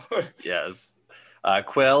Quill. Yes.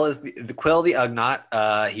 Quill is the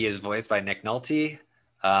Ugnaught. He is voiced by Nick Nolte.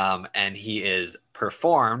 And he is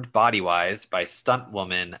performed body-wise by stunt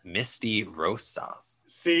woman Misty Rosas.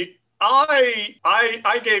 See,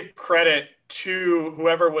 I gave credit to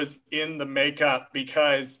whoever was in the makeup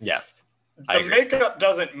because yes, the makeup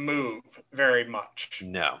doesn't move very much.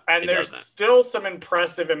 No, and there's still some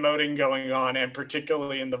impressive emoting going on, and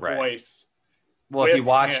particularly in the voice. Well, if you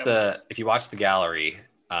watch the gallery,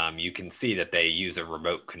 you can see that they use a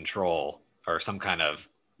remote control or some kind of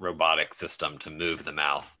robotic system to move the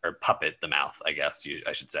mouth or puppet the mouth, I guess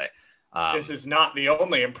I should say. This is not the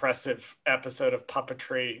only impressive episode of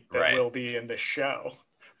puppetry that will be in this show.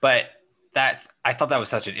 But I thought that was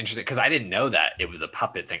such an interesting, because I didn't know that it was a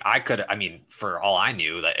puppet thing. For all I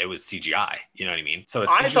knew, that it was CGI. You know what I mean? So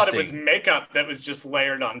it's I thought it was makeup that was just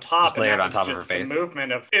layered on top. Just layered on top of her face. The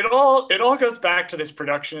movement of it all goes back to this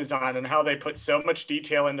production design and how they put so much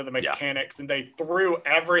detail into the mechanics, and they threw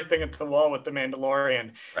everything at the wall with the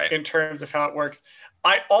Mandalorian in terms of how it works.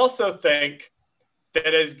 I also think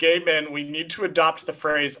that as gay men, we need to adopt the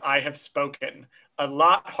phrase "I have spoken" a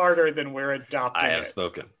lot harder than we're adopting it. I have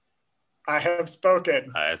spoken. I have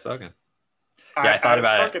spoken. I have spoken. Yeah, I thought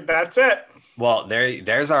about it. That's it. Well,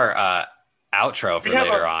 there's our outro for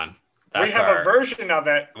later on. We have a version of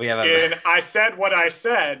it. I said what I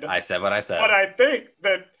said. I said what I said. But I think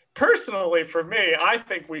that personally, for me, I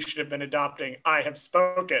think we should have been adopting "I have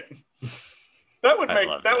spoken." That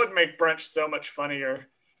would make brunch so much funnier.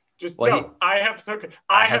 I have spoken.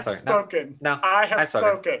 I have spoken. No, I have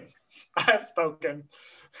spoken. I have spoken.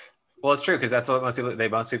 Well, it's true, because that's what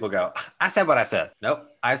most people go, I said what I said. Nope,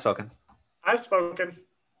 I've spoken. I've spoken.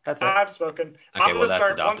 That's it. I've spoken. Okay, I'm going to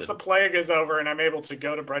start, adopted. once the plague is over and I'm able to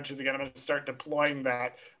go to brunches again, I'm going to start deploying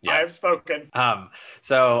that. Yes. I've spoken.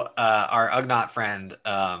 So our Ugnaught friend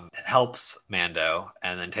helps Mando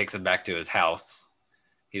and then takes him back to his house.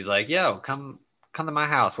 He's like, yo, come to my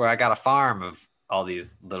house where I got a farm of all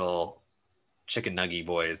these little chicken nuggy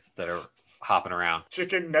boys that are hopping around.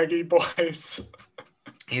 Chicken nuggy boys.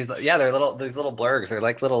 These little blurgs. They're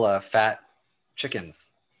like little fat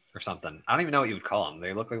chickens or something. I don't even know what you would call them.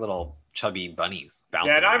 They look like little chubby bunnies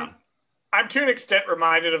bouncing around. I'm to an extent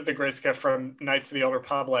reminded of the Griska from Knights of the Old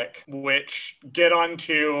Republic, which get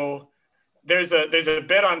onto. There's a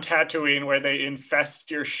bit on Tatooine where they infest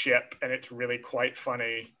your ship, and it's really quite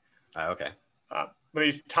funny. Okay.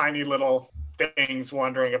 These tiny little things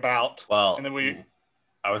wandering about. Well, and then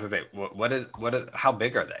I was gonna say, how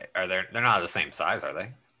big are they? They're not the same size, are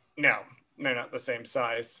they? No, they're not the same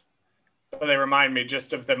size. But they remind me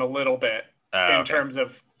just of them a little bit in terms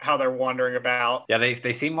of how they're wandering about. Yeah,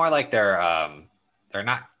 they seem more like they're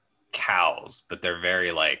not cows, but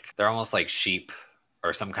they're almost like sheep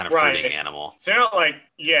or some kind of herding animal. So they're not like,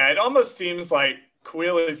 it almost seems like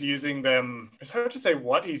Quill is using them. It's hard to say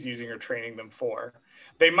what he's using or training them for.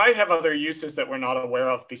 They might have other uses that we're not aware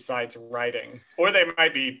of besides writing, or they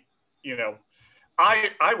might be,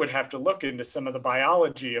 I would have to look into some of the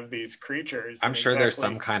biology of these creatures. I'm sure there's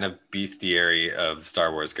some kind of bestiary of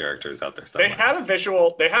Star Wars characters out there somewhere. They had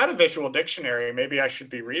a visual dictionary. Maybe I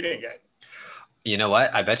should be reading it. You know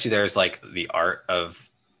what? I bet you there's like the art of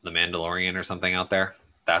the Mandalorian or something out there.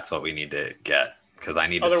 That's what we need to get. because I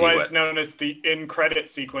need to see otherwise known as the in-credit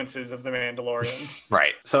sequences of The Mandalorian.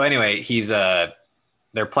 Right. So anyway,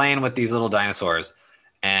 they're playing with these little dinosaurs,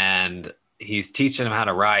 and he's teaching them how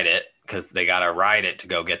to ride it because they got to ride it to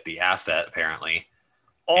go get the asset, apparently.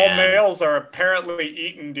 All males are apparently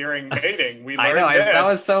eaten during mating. We learned this. That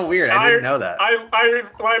was so weird. I didn't know that.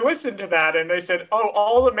 I listened to that, and they said, "Oh,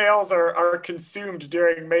 all the males are consumed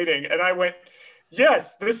during mating," and I went,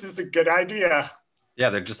 "Yes, this is a good idea." Yeah,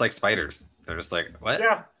 they're just like spiders. They're just like, what?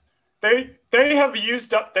 Yeah, they have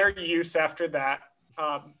used up their use after that.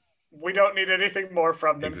 We don't need anything more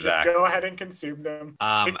from them. Exactly. Just go ahead and consume them.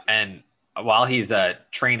 And while he's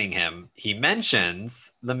training him, he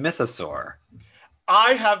mentions the mythosaur.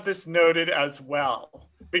 I have this noted as well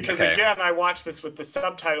because again, I watched this with the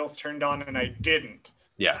subtitles turned on, and I didn't.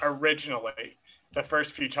 Yes. Originally, the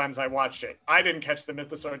first few times I watched it, I didn't catch the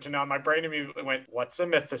mythosaur until now. My brain immediately went, "What's a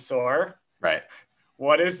mythosaur? Right.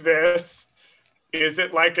 What is this? Is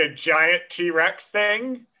it like a giant T-Rex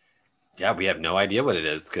thing?" Yeah, we have no idea what it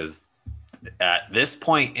is because at this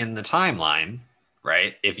point in the timeline,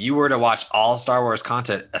 right, if you were to watch all Star Wars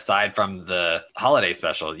content aside from the holiday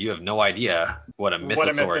special, you have no idea what a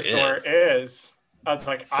mythosaur is. I was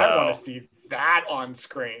like, I want to see that on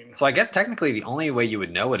screen. So I guess technically the only way you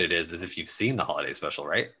would know what it is if you've seen the holiday special,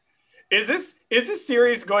 right? Is this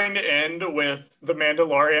series going to end with the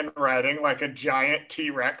Mandalorian riding like a giant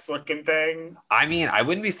T-Rex looking thing? I mean, I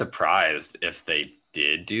wouldn't be surprised if they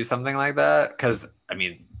did do something like that because, I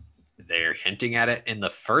mean, they're hinting at it in the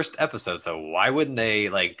first episode. So why wouldn't they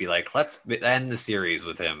be like, let's end the series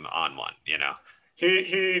with him on one, you know?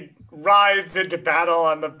 He rides into battle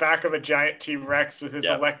on the back of a giant T-Rex with his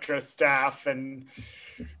Electro staff and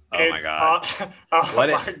oh my God.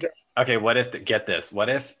 Okay, what if, get this, what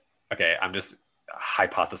if, okay, I'm just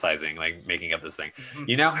hypothesizing, like making up this thing. Mm-hmm.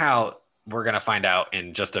 You know how we're going to find out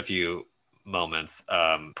in just a few moments,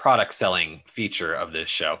 product selling feature of this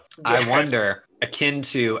show. Yes. I wonder, akin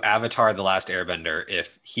to Avatar: The Last Airbender,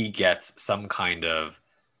 if he gets some kind of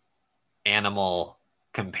animal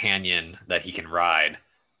companion that he can ride,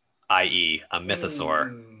 i.e. a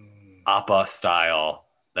mythosaur, Appa style,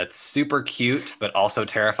 that's super cute, but also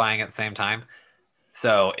terrifying at the same time.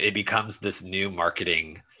 So it becomes this new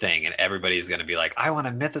marketing thing, and everybody's going to be like, I want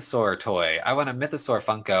a mythosaur toy. I want a mythosaur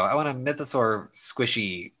Funko. I want a mythosaur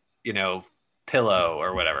squishy, pillow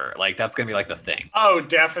or whatever. Like, that's going to be like the thing. Oh,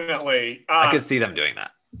 definitely. I could see them doing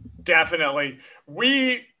that. Definitely.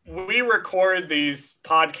 We record these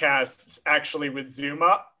podcasts actually with Zoom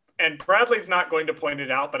up, and Bradley's not going to point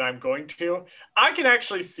it out, but I'm going to. I can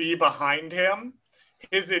actually see behind him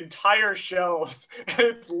his entire shelves, and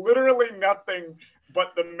it's literally nothing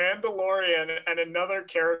but the Mandalorian and another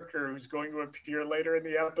character who's going to appear later in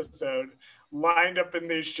the episode lined up in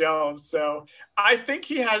these shelves. So I think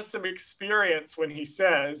he has some experience when he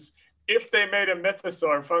says, if they made a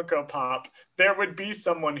mythosaur Funko Pop, there would be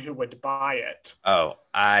someone who would buy it. Oh,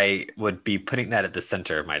 I would be putting that at the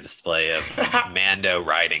center of my display of Mando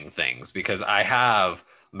riding things, because I have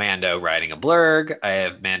Mando riding a blurg. I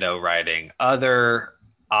have Mando riding other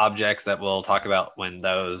objects that we'll talk about when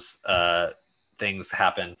those things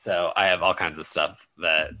happen. So I have all kinds of stuff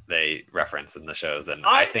that they reference in the shows, and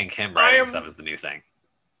I think him riding stuff is the new thing.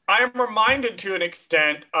 I am reminded to an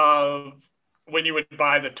extent of when you would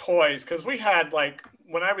buy the toys, because we had, like,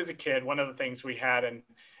 when I was a kid, one of the things we had, and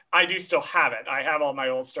I do still have it. I have all my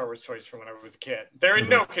old Star Wars toys from when I was a kid. They're in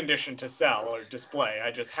no condition to sell or display. I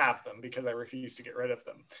just have them because I refuse to get rid of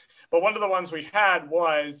them. But one of the ones we had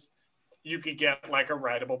was you could get like a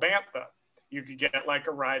rideable Bantha. You could get like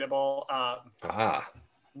a rideable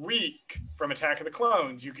Reek from Attack of the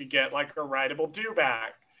Clones. You could get like a rideable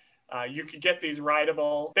Dewback. You could get these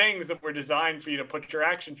rideable things that were designed for you to put your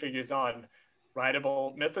action figures on.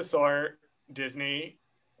 Rideable Mythosaur, Disney,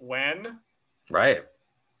 when? Right.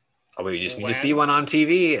 Oh, you just need to see one on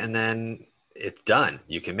TV and then it's done.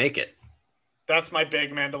 You can make it. That's my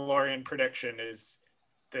big Mandalorian prediction is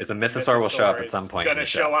a mythosaur will show up at some point. Going to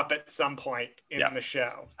show up at some point in the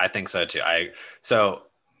show. I think so too. So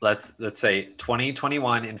let's say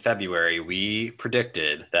 2021 in February, we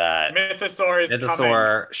predicted that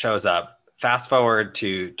Mythosaur shows up. Fast forward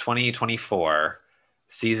to 2024,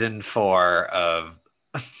 season 4 of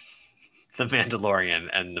The Mandalorian,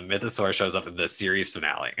 and the Mythosaur shows up in the series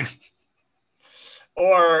finale.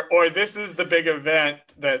 Or this is the big event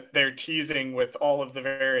that they're teasing with all of the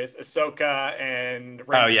various Ahsoka and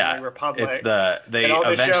Republic. It's they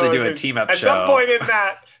eventually do a team up show. At some point in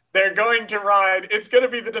that, they're going to ride. It's going to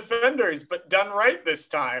be the Defenders, but done right this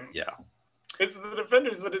time. Yeah, it's the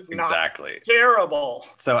Defenders, but it's not exactly terrible.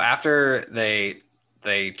 So after they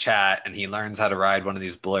they chat and he learns how to ride one of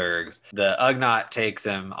these blurgs. The Ugnaught takes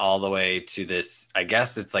him all the way to this, I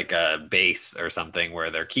guess it's like a base or something where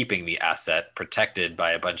they're keeping the asset protected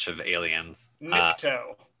by a bunch of aliens.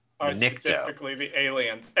 Nikto are the Nikto. specifically the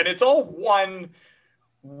aliens. And it's all one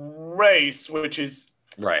race, which is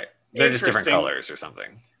right. They're just different interesting. colors or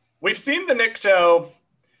something. We've seen the Nikto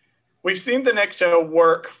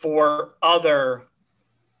work for other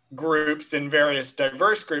groups in various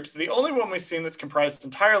diverse groups. The only one we've seen that's comprised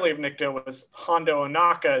entirely of Nikto was Hondo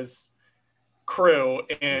Ohnaka's crew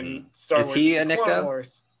in Star Wars. Is he a Clone Nikto?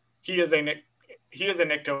 Wars. He is a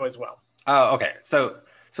Nikto as well. Oh, okay. So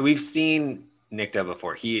we've seen Nikto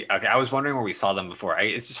before. I was wondering where we saw them before.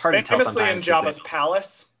 It's just hard to tell Famously sometimes. in Jabba's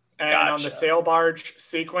palace and on Gotcha. the sail barge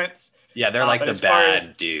sequence. Yeah, they're like the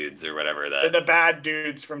bad dudes or whatever. The bad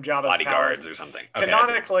dudes from Jabba's bodyguards palace. or something.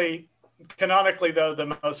 Okay, Canonically, though,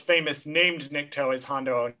 the most famous named Nikto is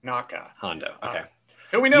Hondo Ohnaka. Hondo, okay.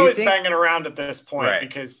 Who we know is banging around at this point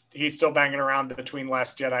because he's still banging around between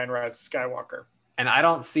Last Jedi and Rise of Skywalker. And I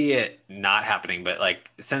don't see it not happening, but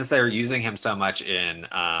like since they're using him so much in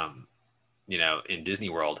in Disney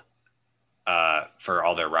World for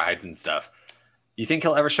all their rides and stuff, you think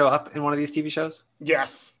he'll ever show up in one of these TV shows?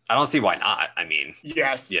 Yes. I don't see why not. I mean,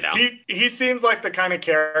 yes. He seems like the kind of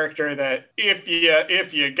character that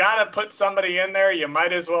if you gotta put somebody in there, you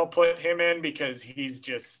might as well put him in because he's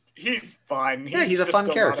fun. He's a fun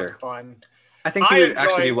character. Lot of fun. I think he would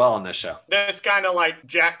actually do well on this show. This kind of like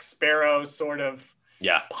Jack Sparrow sort of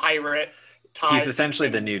pirate type. He's essentially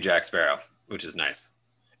the new Jack Sparrow, which is nice.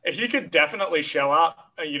 He could definitely show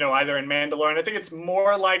up, either in Mandalorian. I think it's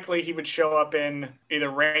more likely he would show up in either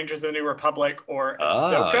Rangers of the New Republic or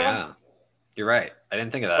Ahsoka. Yeah. You're right. I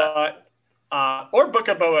didn't think of that. But or Book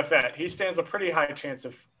of Boba Fett. He stands a pretty high chance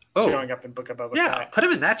of showing up in Book of Boba Fett. Yeah, put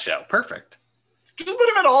him in that show. Perfect. Just put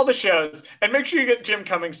him in all the shows and make sure you get Jim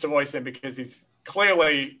Cummings to voice him because he's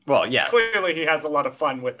clearly he has a lot of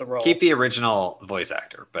fun with the role. Keep the original voice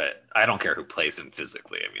actor, but I don't care who plays him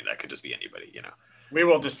physically. I mean, that could just be anybody, We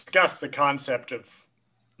will discuss the concept of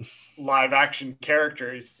live action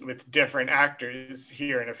characters with different actors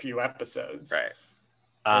here in a few episodes. Right.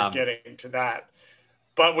 We're getting to that.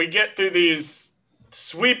 But we get through these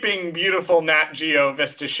sweeping, beautiful Nat Geo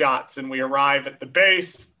Vista shots and we arrive at the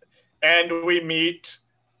base and we meet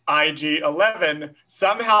IG-11,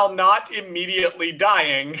 somehow not immediately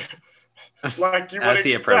dying like you would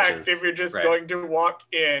expect if you're just going to walk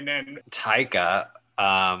in. And Taika,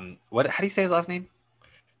 how do you say his last name?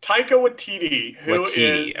 Taika Waititi, who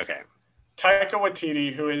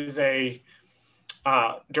is a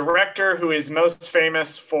director who is most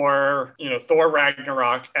famous for Thor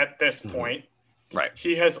Ragnarok at this point. Right.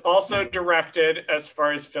 He has also directed, as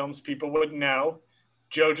far as films people would know,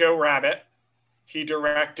 Jojo Rabbit. He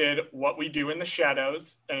directed What We Do in the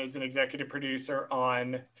Shadows and is an executive producer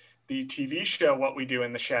on the TV show What We Do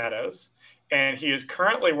in the Shadows. And he is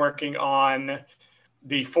currently working on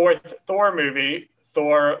the fourth Thor movie,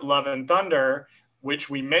 Thor Love and Thunder, which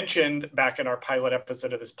we mentioned back in our pilot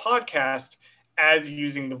episode of this podcast as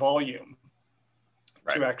using the volume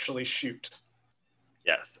to actually shoot.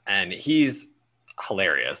 Yes, and he's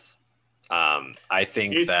hilarious. I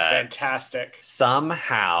think he's that fantastic.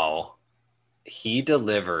 Somehow he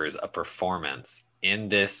delivers a performance in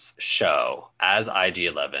this show as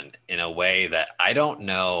IG-11 in a way that I don't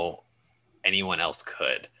know anyone else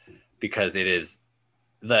could, because it is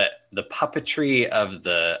the puppetry of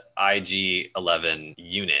the IG-11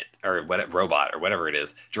 unit or whatever robot or whatever it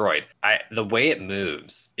is, droid. The way it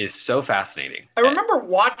moves is so fascinating. I remember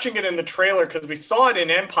watching it in the trailer because we saw it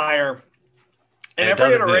in Empire, and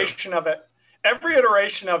every iteration of it,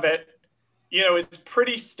 is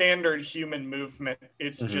pretty standard human movement.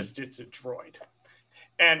 It's just it's a droid,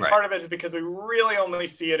 and part of it is because we really only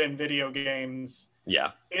see it in video games.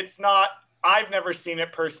 Yeah, it's not. I've never seen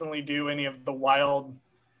it personally do any of the wild,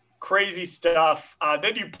 crazy stuff.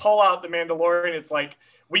 Then you pull out the Mandalorian, it's like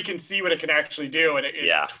we can see what it can actually do, and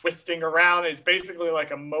it's twisting around. It's basically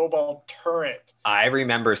like a mobile turret. I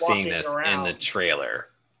remember seeing this in the trailer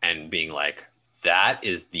and being like, that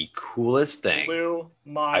is the coolest thing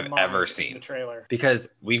I've ever seen. The trailer, because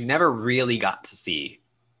we've never really got to see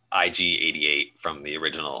IG-88 from the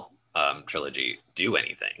original trilogy do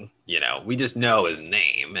anything. We just know his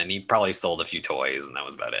name, and he probably sold a few toys, and that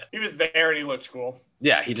was about it. He was there and he looked cool.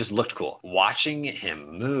 Yeah, he just looked cool. Watching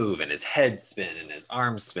him move and his head spin and his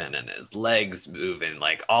arms spin and his legs move in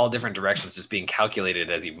like all different directions, just being calculated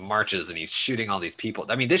as he marches and he's shooting all these people.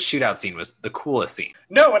 I mean, this shootout scene was the coolest scene.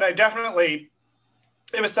 No, and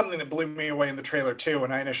it was something that blew me away in the trailer too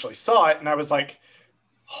when I initially saw it, and I was like,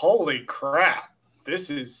 holy crap, this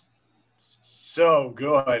is so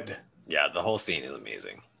good. Yeah, the whole scene is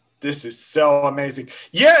amazing. This is so amazing.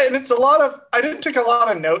 Yeah, and it's I didn't take a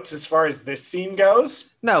lot of notes as far as this scene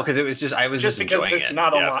goes. No, because I was just because enjoying there's it.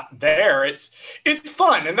 not a lot there. It's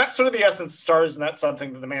fun, and that's sort of the essence of Stars, and that's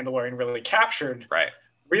something that The Mandalorian really captured, right,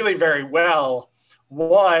 really very well.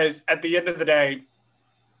 Was at the end of the day,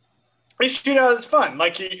 Ishida is fun.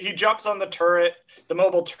 Like he jumps on the turret, the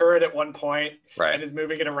mobile turret at one point, right, and is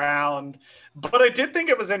moving it around. But I did think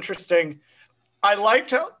it was interesting. I liked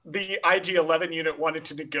how the IG-11 unit wanted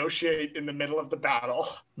to negotiate in the middle of the battle.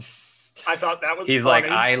 I thought that was He's funny.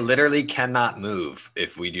 like, I literally cannot move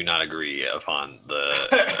if we do not agree upon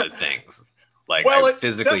the things. Like, well, I it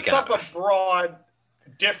physically sets up cannot a broad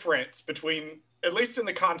difference between, at least in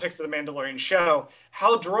the context of the Mandalorian show,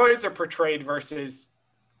 how droids are portrayed versus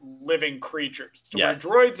living creatures. Yes.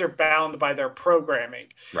 Where droids are bound by their programming.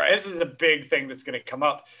 Right. This is a big thing that's going to come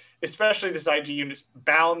up. Especially this IG unit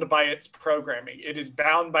bound by its programming. It is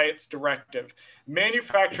bound by its directive.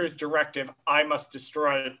 Manufacturer's directive, I must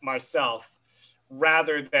destroy it myself,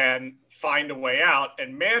 rather than find a way out.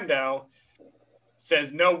 And Mando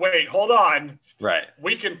says, no, wait, hold on. Right.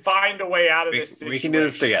 We can find a way out of this situation. We can do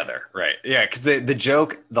this together. Right. Yeah, because the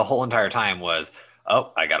joke the whole entire time was,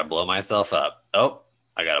 oh, I got to blow myself up. Oh,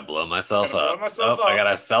 I got to blow myself up. I got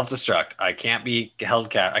to self-destruct. I can't be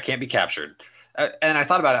I can't be captured. And I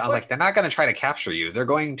thought about it. I was like, they're not going to try to capture you. They're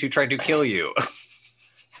going to try to kill you.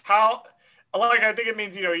 How? Like, I think it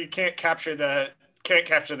means, you can't capture the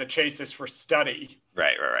chases for study.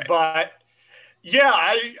 Right. But yeah,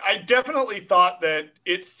 I definitely thought that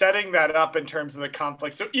it's setting that up in terms of the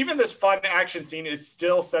conflict. So even this fun action scene is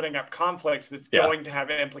still setting up conflicts that's going to have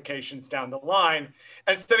implications down the line,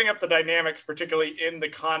 and setting up the dynamics, particularly in the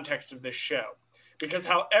context of this show, because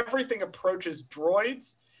how everything approaches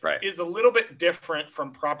droids is a little bit different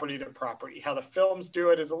from property to property. How the films do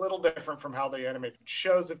it is a little different from how the animated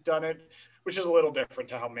shows have done it, which is a little different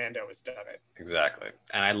to how Mando has done it. Exactly.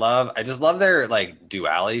 And I just love their like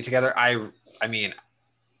duality together. I mean,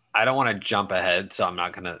 I don't want to jump ahead, so I'm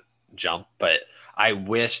not going to jump, but I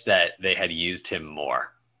wish that they had used him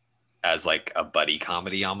more as like a buddy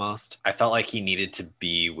comedy almost. I felt like he needed to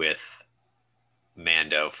be with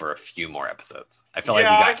Mando for a few more episodes. I felt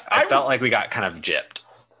like we got kind of gypped.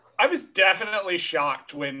 I was definitely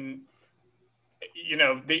shocked when,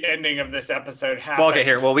 the ending of this episode happened. Well,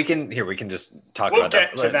 okay, we can just talk about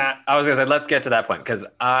that. We'll get to that. I was gonna say, let's get to that point, because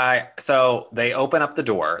so they open up the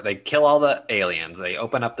door, they kill all the aliens, they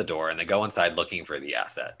open up the door, and they go inside looking for the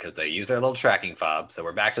asset because they use their little tracking fob. So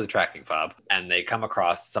we're back to the tracking fob, and they come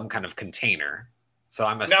across some kind of container. So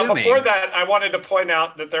I'm assuming. Now, before that, I wanted to point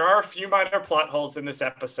out that there are a few minor plot holes in this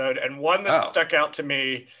episode, and one that stuck out to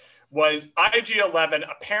me was IG-11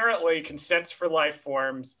 apparently consents for life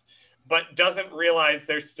forms, but doesn't realize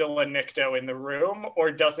there's still a Nikto in the room, or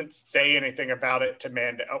doesn't say anything about it to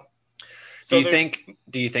Mando. So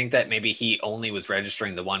do you think that maybe he only was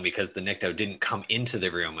registering the one because the Nikto didn't come into the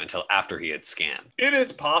room until after he had scanned? It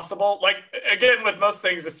is possible. Like, again, with most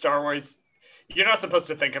things in Star Wars, you're not supposed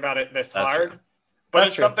to think about it this hard. True. But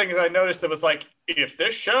it's something that I noticed that was like, if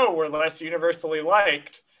this show were less universally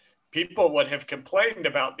liked, people would have complained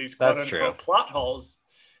about these quote-unquote plot holes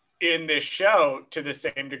in this show to the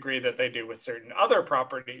same degree that they do with certain other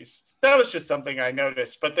properties. That was just something I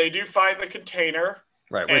noticed. But they do find the container.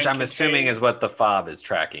 Right, which I'm assuming is what the fob is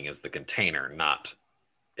tracking, is the container, not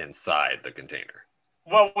inside the container.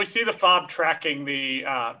 Well, we see the fob tracking the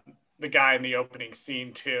guy in the opening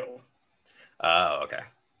scene, too. Oh, okay.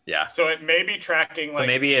 Yeah. So it may be tracking like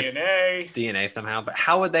maybe DNA. It's DNA somehow, but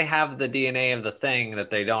how would they have the DNA of the thing that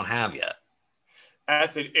they don't have yet?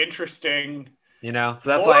 That's an interesting so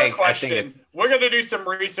that's why I think it's... We're going to do some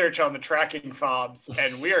research on the tracking fobs,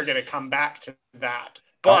 and we are going to come back to that.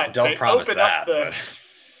 But don't promise that.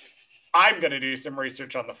 I'm going to do some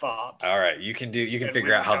research on the fobs. All right, you can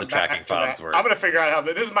figure out how the tracking fobs work. I'm going to figure out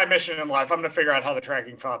this is my mission in life. I'm going to figure out how the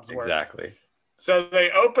tracking fobs work. Exactly. So they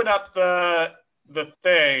open up the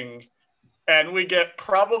thing, and we get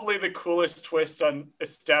probably the coolest twist on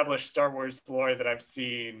established Star Wars lore that I've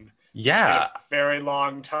seen in a very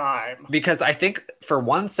long time. Because I think for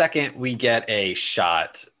 1 second we get a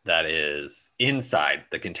shot that is inside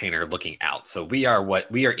the container looking out. So we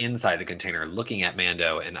are inside the container looking at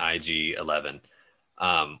Mando and IG-11,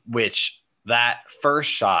 which that first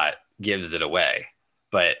shot gives it away.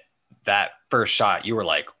 But that first shot, you were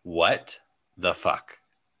like, what the fuck?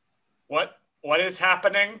 What is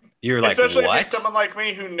happening? You're like, especially what? if you're someone like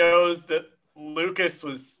me who knows that Lucas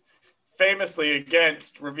was famously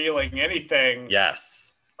against revealing anything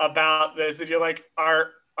yes about this, and you're like,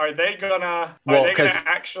 are they gonna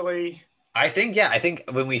actually I think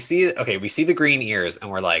when we see the green ears and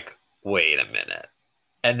we're like, wait a minute.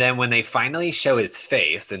 And then when they finally show his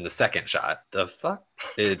face in the second shot, the fuck?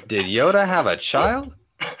 Did Yoda have a child?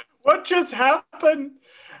 What just happened?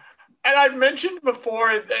 And I've mentioned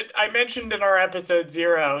before that I mentioned in our episode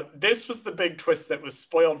 0, this was the big twist that was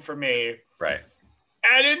spoiled for me. Right.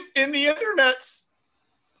 And in the internet's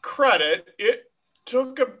credit, it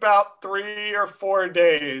took about 3 or 4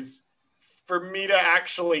 days for me to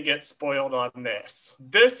actually get spoiled on this.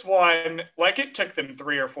 This one, like it took them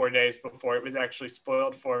 3 or 4 days before it was actually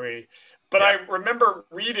spoiled for me. But I remember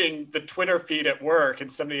reading the Twitter feed at work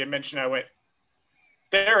and somebody had mentioned, I went,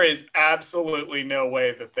 there is absolutely no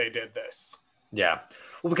way that they did this. Yeah.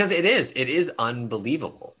 Well, because it is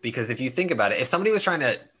unbelievable. Because if you think about it, if somebody was trying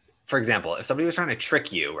to, for example, if somebody was trying to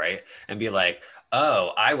trick you, right, and be like,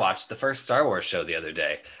 oh, I watched the first Star Wars show the other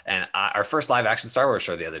day, and our first live action Star Wars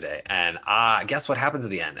show the other day, and guess what happens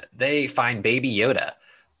at the end? They find Baby Yoda.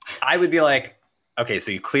 I would be like, okay,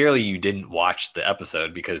 so you didn't watch the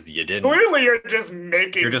episode because you didn't. Clearly, you're just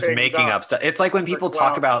making up stuff. It's like when people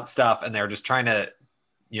talk about stuff and they're just trying to,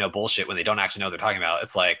 bullshit when they don't actually know what they're talking about.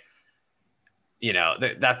 It's like,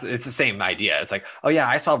 it's the same idea. It's like, oh yeah,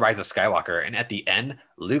 I saw Rise of Skywalker, and at the end,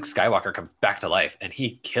 Luke Skywalker comes back to life and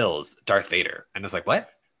he kills Darth Vader. And it's like, what?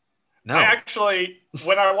 No.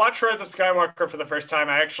 When I watched Rise of Skywalker for the first time,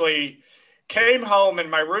 I actually came home and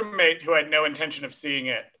my roommate, who had no intention of seeing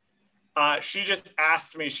it, she just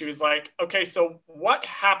asked me, she was like, okay, so what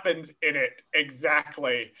happens in it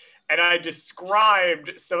exactly? And I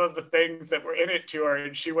described some of the things that were in it to her,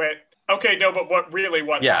 and she went, okay, no, but what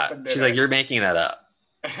happened? She's like, you're making that up.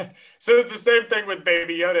 So it's the same thing with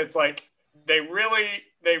Baby Yoda. It's like they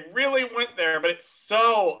really went there, but it's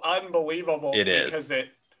so unbelievable. It is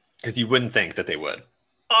because you wouldn't think that they would.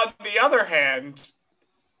 On the other hand,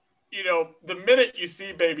 the minute you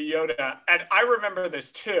see Baby Yoda, and I remember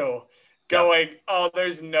this too, going, oh,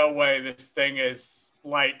 there's no way this thing is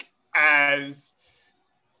like as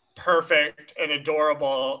perfect and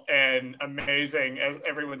adorable and amazing as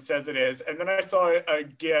everyone says it is. And then I saw a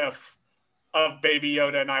GIF of Baby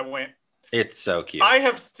Yoda and I went, it's so cute. I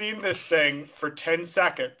have seen this thing for 10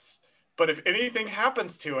 seconds, but if anything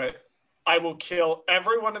happens to it, I will kill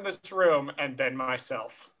everyone in this room and then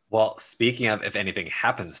myself. Well, speaking of if anything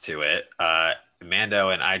happens to it, Mando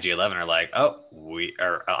and IG-11 are like,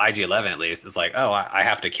 IG-11 at least is like, oh, I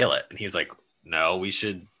have to kill it. And he's like, no, we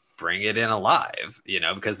should bring it in alive,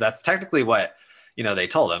 because that's technically what, they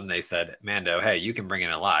told him. They said, Mando, hey, you can bring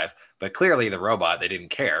it alive. But clearly the robot, they didn't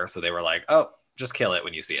care. So they were like, oh, just kill it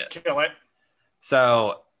when you see it. Just kill it.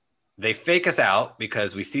 So they fake us out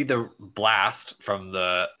because we see the blast from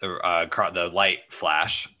the light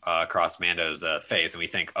flash across Mando's face. And we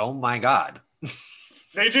think, oh my God.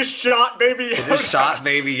 They just shot Baby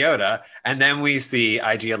Yoda. And then we see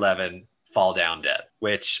IG-11 fall down dead,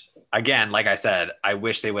 which again, like I said, I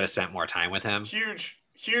wish they would have spent more time with him. Huge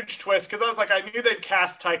twist. Because I was like, I knew they'd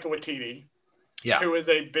cast Taika Waititi, who is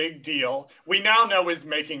a big deal. We now know is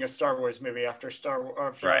making a Star Wars movie after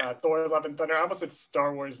Thor: Love and Thunder. I almost said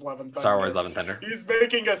Star Wars: Love and Thunder. Star Wars: Love and Thunder. He's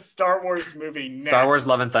making a Star Wars movie next. Star Wars: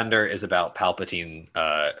 Love and Thunder is about Palpatine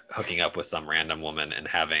hooking up with some random woman and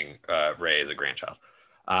having Rey as a grandchild.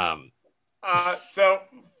 So,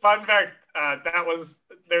 fun fact,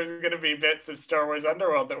 there's going to be bits of Star Wars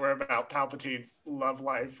Underworld that were about Palpatine's love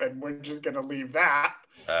life, and we're just going to leave that.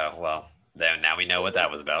 Well, then now we know what that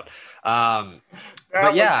was about.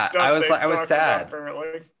 But yeah, I was sad.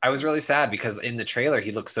 I was really sad because in the trailer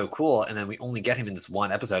he looks so cool, and then we only get him in this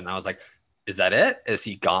one episode, and I was like, is that it? Is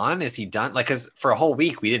he gone? Is he done? Like, because for a whole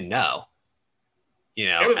week we didn't know.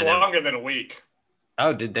 It was longer than a week.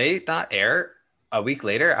 Oh, did they not air a week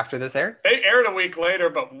later after this aired? They aired a week later,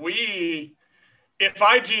 but if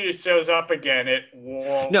IG shows up again, it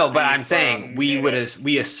won't. No, but I'm saying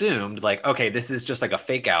we assumed like, okay, this is just like a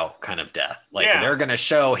fake out kind of death. Like they're going to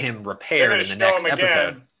show him repaired in the next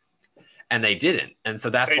episode. And they didn't. And so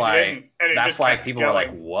that's why people were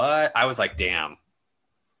like, what? I was like, damn.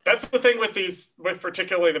 That's the thing with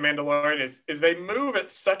particularly the Mandalorian is they move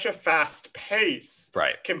at such a fast pace,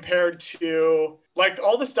 right? Compared to like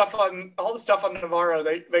all the stuff on Navarro,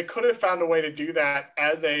 they could have found a way to do that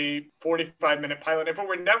as a 45-minute pilot. If it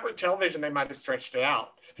were network television, they might have stretched it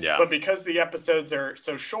out. Yeah. But because the episodes are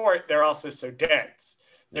so short, they're also so dense.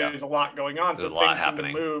 There's a lot going on, so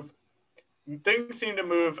things seem to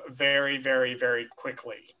move very, very, very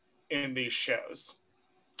quickly in these shows.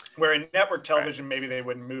 Where in network television, maybe they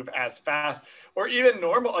wouldn't move as fast, or even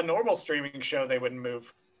a normal streaming show, they wouldn't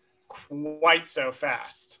move quite so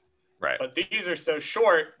fast. Right. But these are so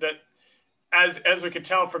short that, as we could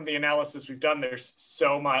tell from the analysis we've done, there's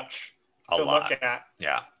so much to lot. look at.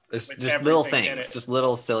 Yeah. There's With just little everything in things, it. just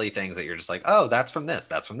little silly things that you're just like, oh, that's from this,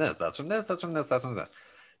 that's from this, that's from this, that's from this, that's from this.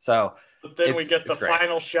 So But then we get the it's great.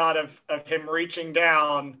 final shot of him reaching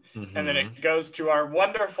down, and then Mhm. it goes to our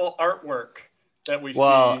wonderful artwork that we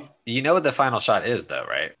Well, see. you know what the final shot is, though,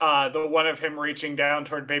 right? The one of him reaching down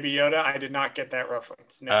toward Baby Yoda. I did not get that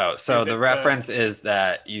reference. No. Oh, so Is the it reference is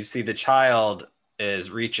that you see the child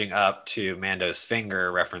is reaching up to Mando's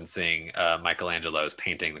finger, referencing Michelangelo's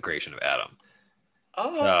painting The Creation of Adam.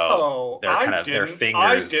 So Oh, they're kind of their I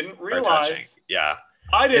fingers didn't are touching. realize. Yeah,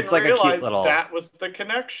 I didn't it's like a cute realize little. that was the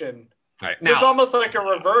connection. Right So it's now, almost like a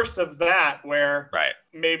reverse of that, where right.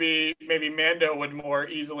 maybe Mando would more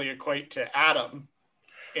easily equate to Adam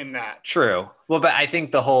in that. True. Well, but I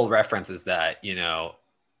think the whole reference is that,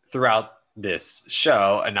 throughout this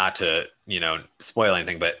show, and not to, spoil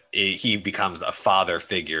anything, but he becomes a father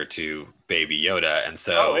figure to Baby Yoda. And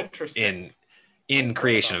so interesting. in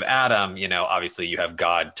Creation of Adam, obviously you have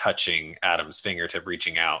God touching Adam's fingertip,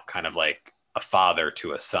 reaching out, kind of like a father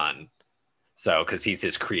to a son. So, because he's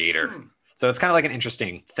his creator. So it's kind of like an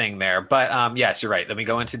interesting thing there. But yes, you're right. Then we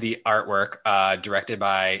go into the artwork, directed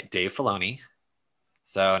by Dave Filoni.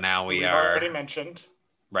 So now we've already mentioned.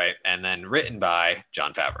 Right. And then written by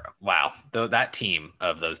Jon Favreau. Wow. That team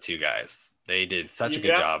of those two guys, they did such a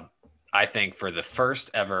good job. I think for the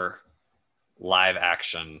first ever live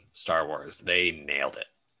action Star Wars, they nailed it.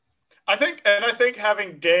 I think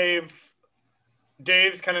having Dave's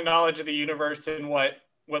kind of knowledge of the universe and what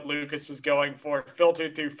Lucas was going for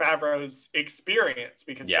filtered through Favreau's experience,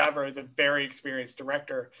 because Favreau is a very experienced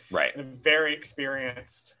director, right, and a very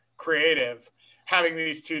experienced creative. Having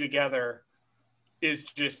these two together is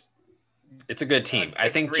just, it's a good team. I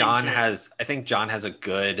think John has a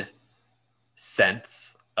good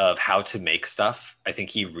sense of how to make stuff. I think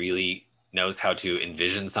he really knows how to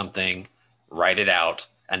envision something, write it out,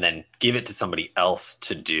 and then give it to somebody else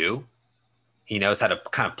to do. He knows how to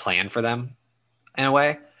kind of plan for them in a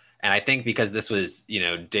way. And I think because this was,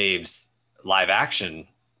 Dave's live action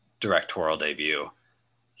directorial debut,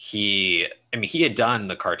 he had done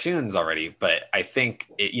the cartoons already, but I think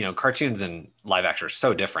cartoons and live action are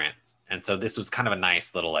so different. And so this was kind of a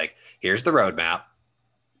nice little, like, here's the roadmap,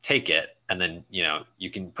 take it, and then, you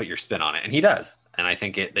can put your spin on it. And he does. And I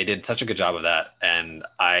think they did such a good job of that. And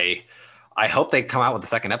I hope they come out with a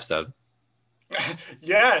second episode.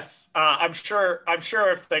 Yes. I'm sure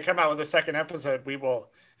if they come out with a second episode, we will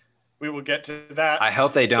get to that. I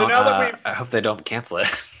hope they don't. So I hope they don't cancel it.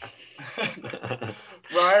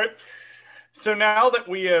 Right. So now that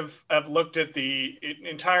we have looked at the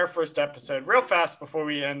entire first episode real fast before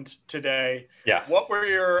we end today, what were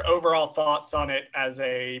your overall thoughts on it as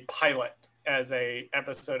a pilot, as a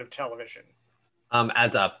episode of television?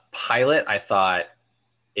 As a pilot, I thought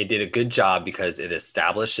it did a good job because it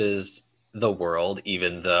establishes the world,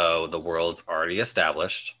 even though the world's already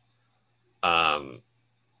established, in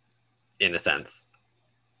a sense.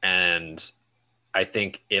 And I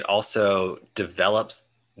think it also develops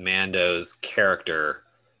Mando's character,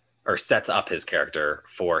 or sets up his character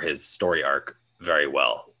for his story arc very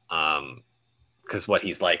well. Because what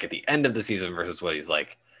he's like at the end of the season versus what he's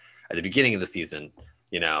like at the beginning of the season,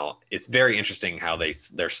 it's very interesting how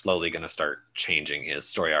they're slowly going to start changing his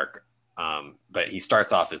story arc. But he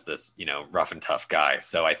starts off as this, rough and tough guy.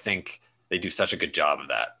 So I think they do such a good job of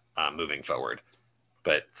that moving forward.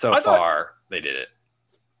 But so far, they did it.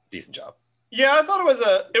 Decent job. Yeah, I thought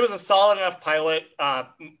it was a solid enough pilot.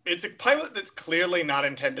 It's a pilot that's clearly not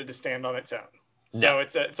intended to stand on its own. So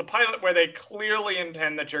it's a pilot where they clearly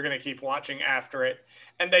intend that you're going to keep watching after it,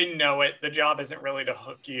 and they know it. The job isn't really to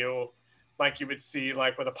hook you like you would see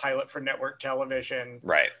like with a pilot for network television.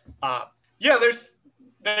 Right.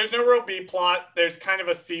 There's no real B plot. There's kind of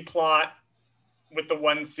a C plot with the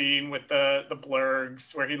one scene with the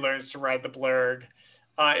blurgs where he learns to ride the blurg.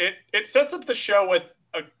 It sets up the show with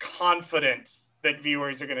a confidence that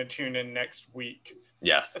viewers are going to tune in next week.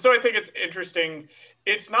 Yes. So I think it's interesting.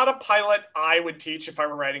 It's not a pilot I would teach if I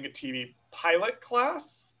were writing a TV pilot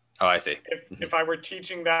class. Oh, I see. If I were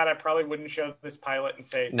teaching that, I probably wouldn't show this pilot and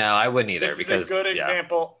say, no, I wouldn't either. This because is a good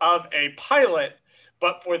example of a pilot,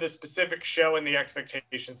 but for the specific show and the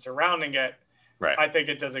expectations surrounding it, right, I think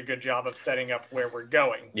it does a good job of setting up where we're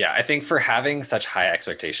going. Yeah, I think for having such high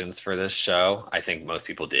expectations for this show, I think most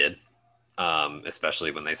people did,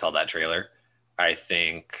 especially when they saw that trailer. I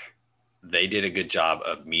think they did a good job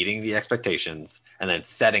of meeting the expectations and then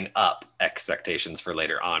setting up expectations for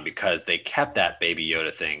later on, because they kept that Baby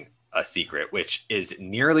Yoda thing a secret, which is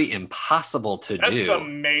nearly impossible to do. That's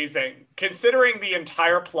amazing. Considering the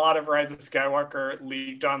entire plot of Rise of Skywalker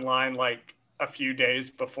leaked online like a few days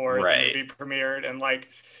before the movie premiered, and like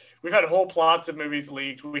We've had whole plots of movies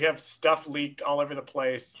leaked. We have stuff leaked all over the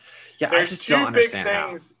place. Yeah, There's I just don't understand two big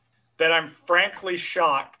things that I'm frankly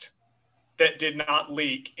shocked that did not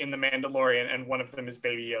leak in The Mandalorian, and one of them is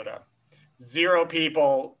Baby Yoda. Zero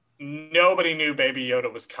people, nobody knew Baby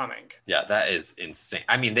Yoda was coming. Yeah, that is insane.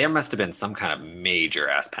 I mean, there must have been some kind of major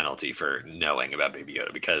ass penalty for knowing about Baby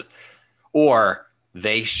Yoda or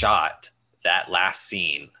they shot that last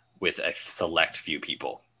scene with a select few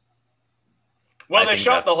people. Well, they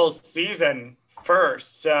shot the whole season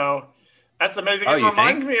first, so that's amazing. Oh, it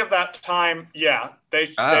reminds me of that time. Yeah, they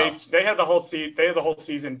had the whole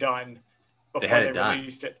season done before they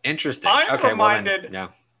released it. Interesting. I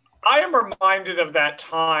am reminded of that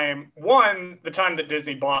time. One, the time that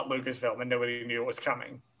Disney bought Lucasfilm and nobody knew it was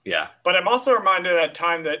coming. Yeah. But I'm also reminded of that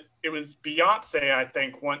time that it was Beyonce, I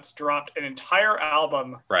think, once dropped an entire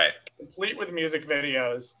album, right, complete with music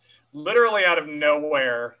videos, literally out of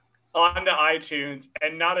nowhere, onto iTunes,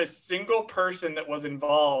 and not a single person that was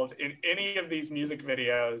involved in any of these music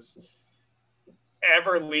videos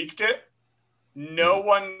ever leaked it. No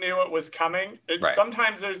one knew it was coming. Right.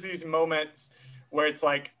 Sometimes there's these moments where it's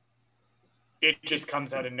like it just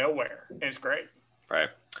comes out of nowhere, and it's great. Right.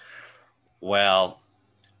 Well,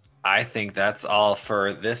 I think that's all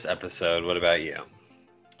for this episode. What about you?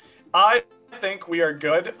 I think we are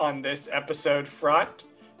good on this episode front,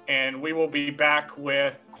 and we will be back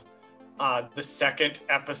with the second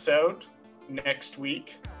episode next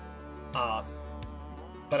week.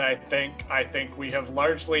 But I think we have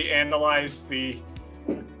largely analyzed we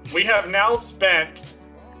have now spent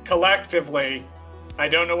collectively, I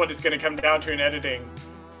don't know what it's going to come down to in editing,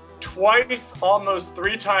 twice, almost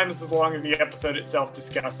 3 times as long as the episode itself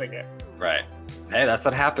discussing it. Right. Hey, that's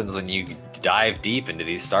what happens when you dive deep into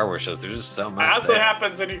these Star Wars shows. There's just so much. That's what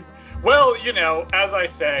happens. Well, as I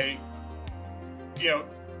say,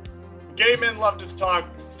 gay men love to talk.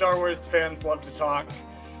 Star Wars fans love to talk.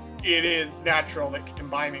 It is natural that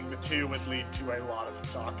combining the two would lead to a lot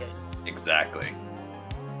of talking. Exactly.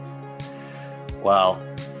 Well,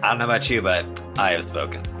 I don't know about you, but I have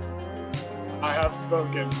spoken. I have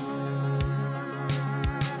spoken.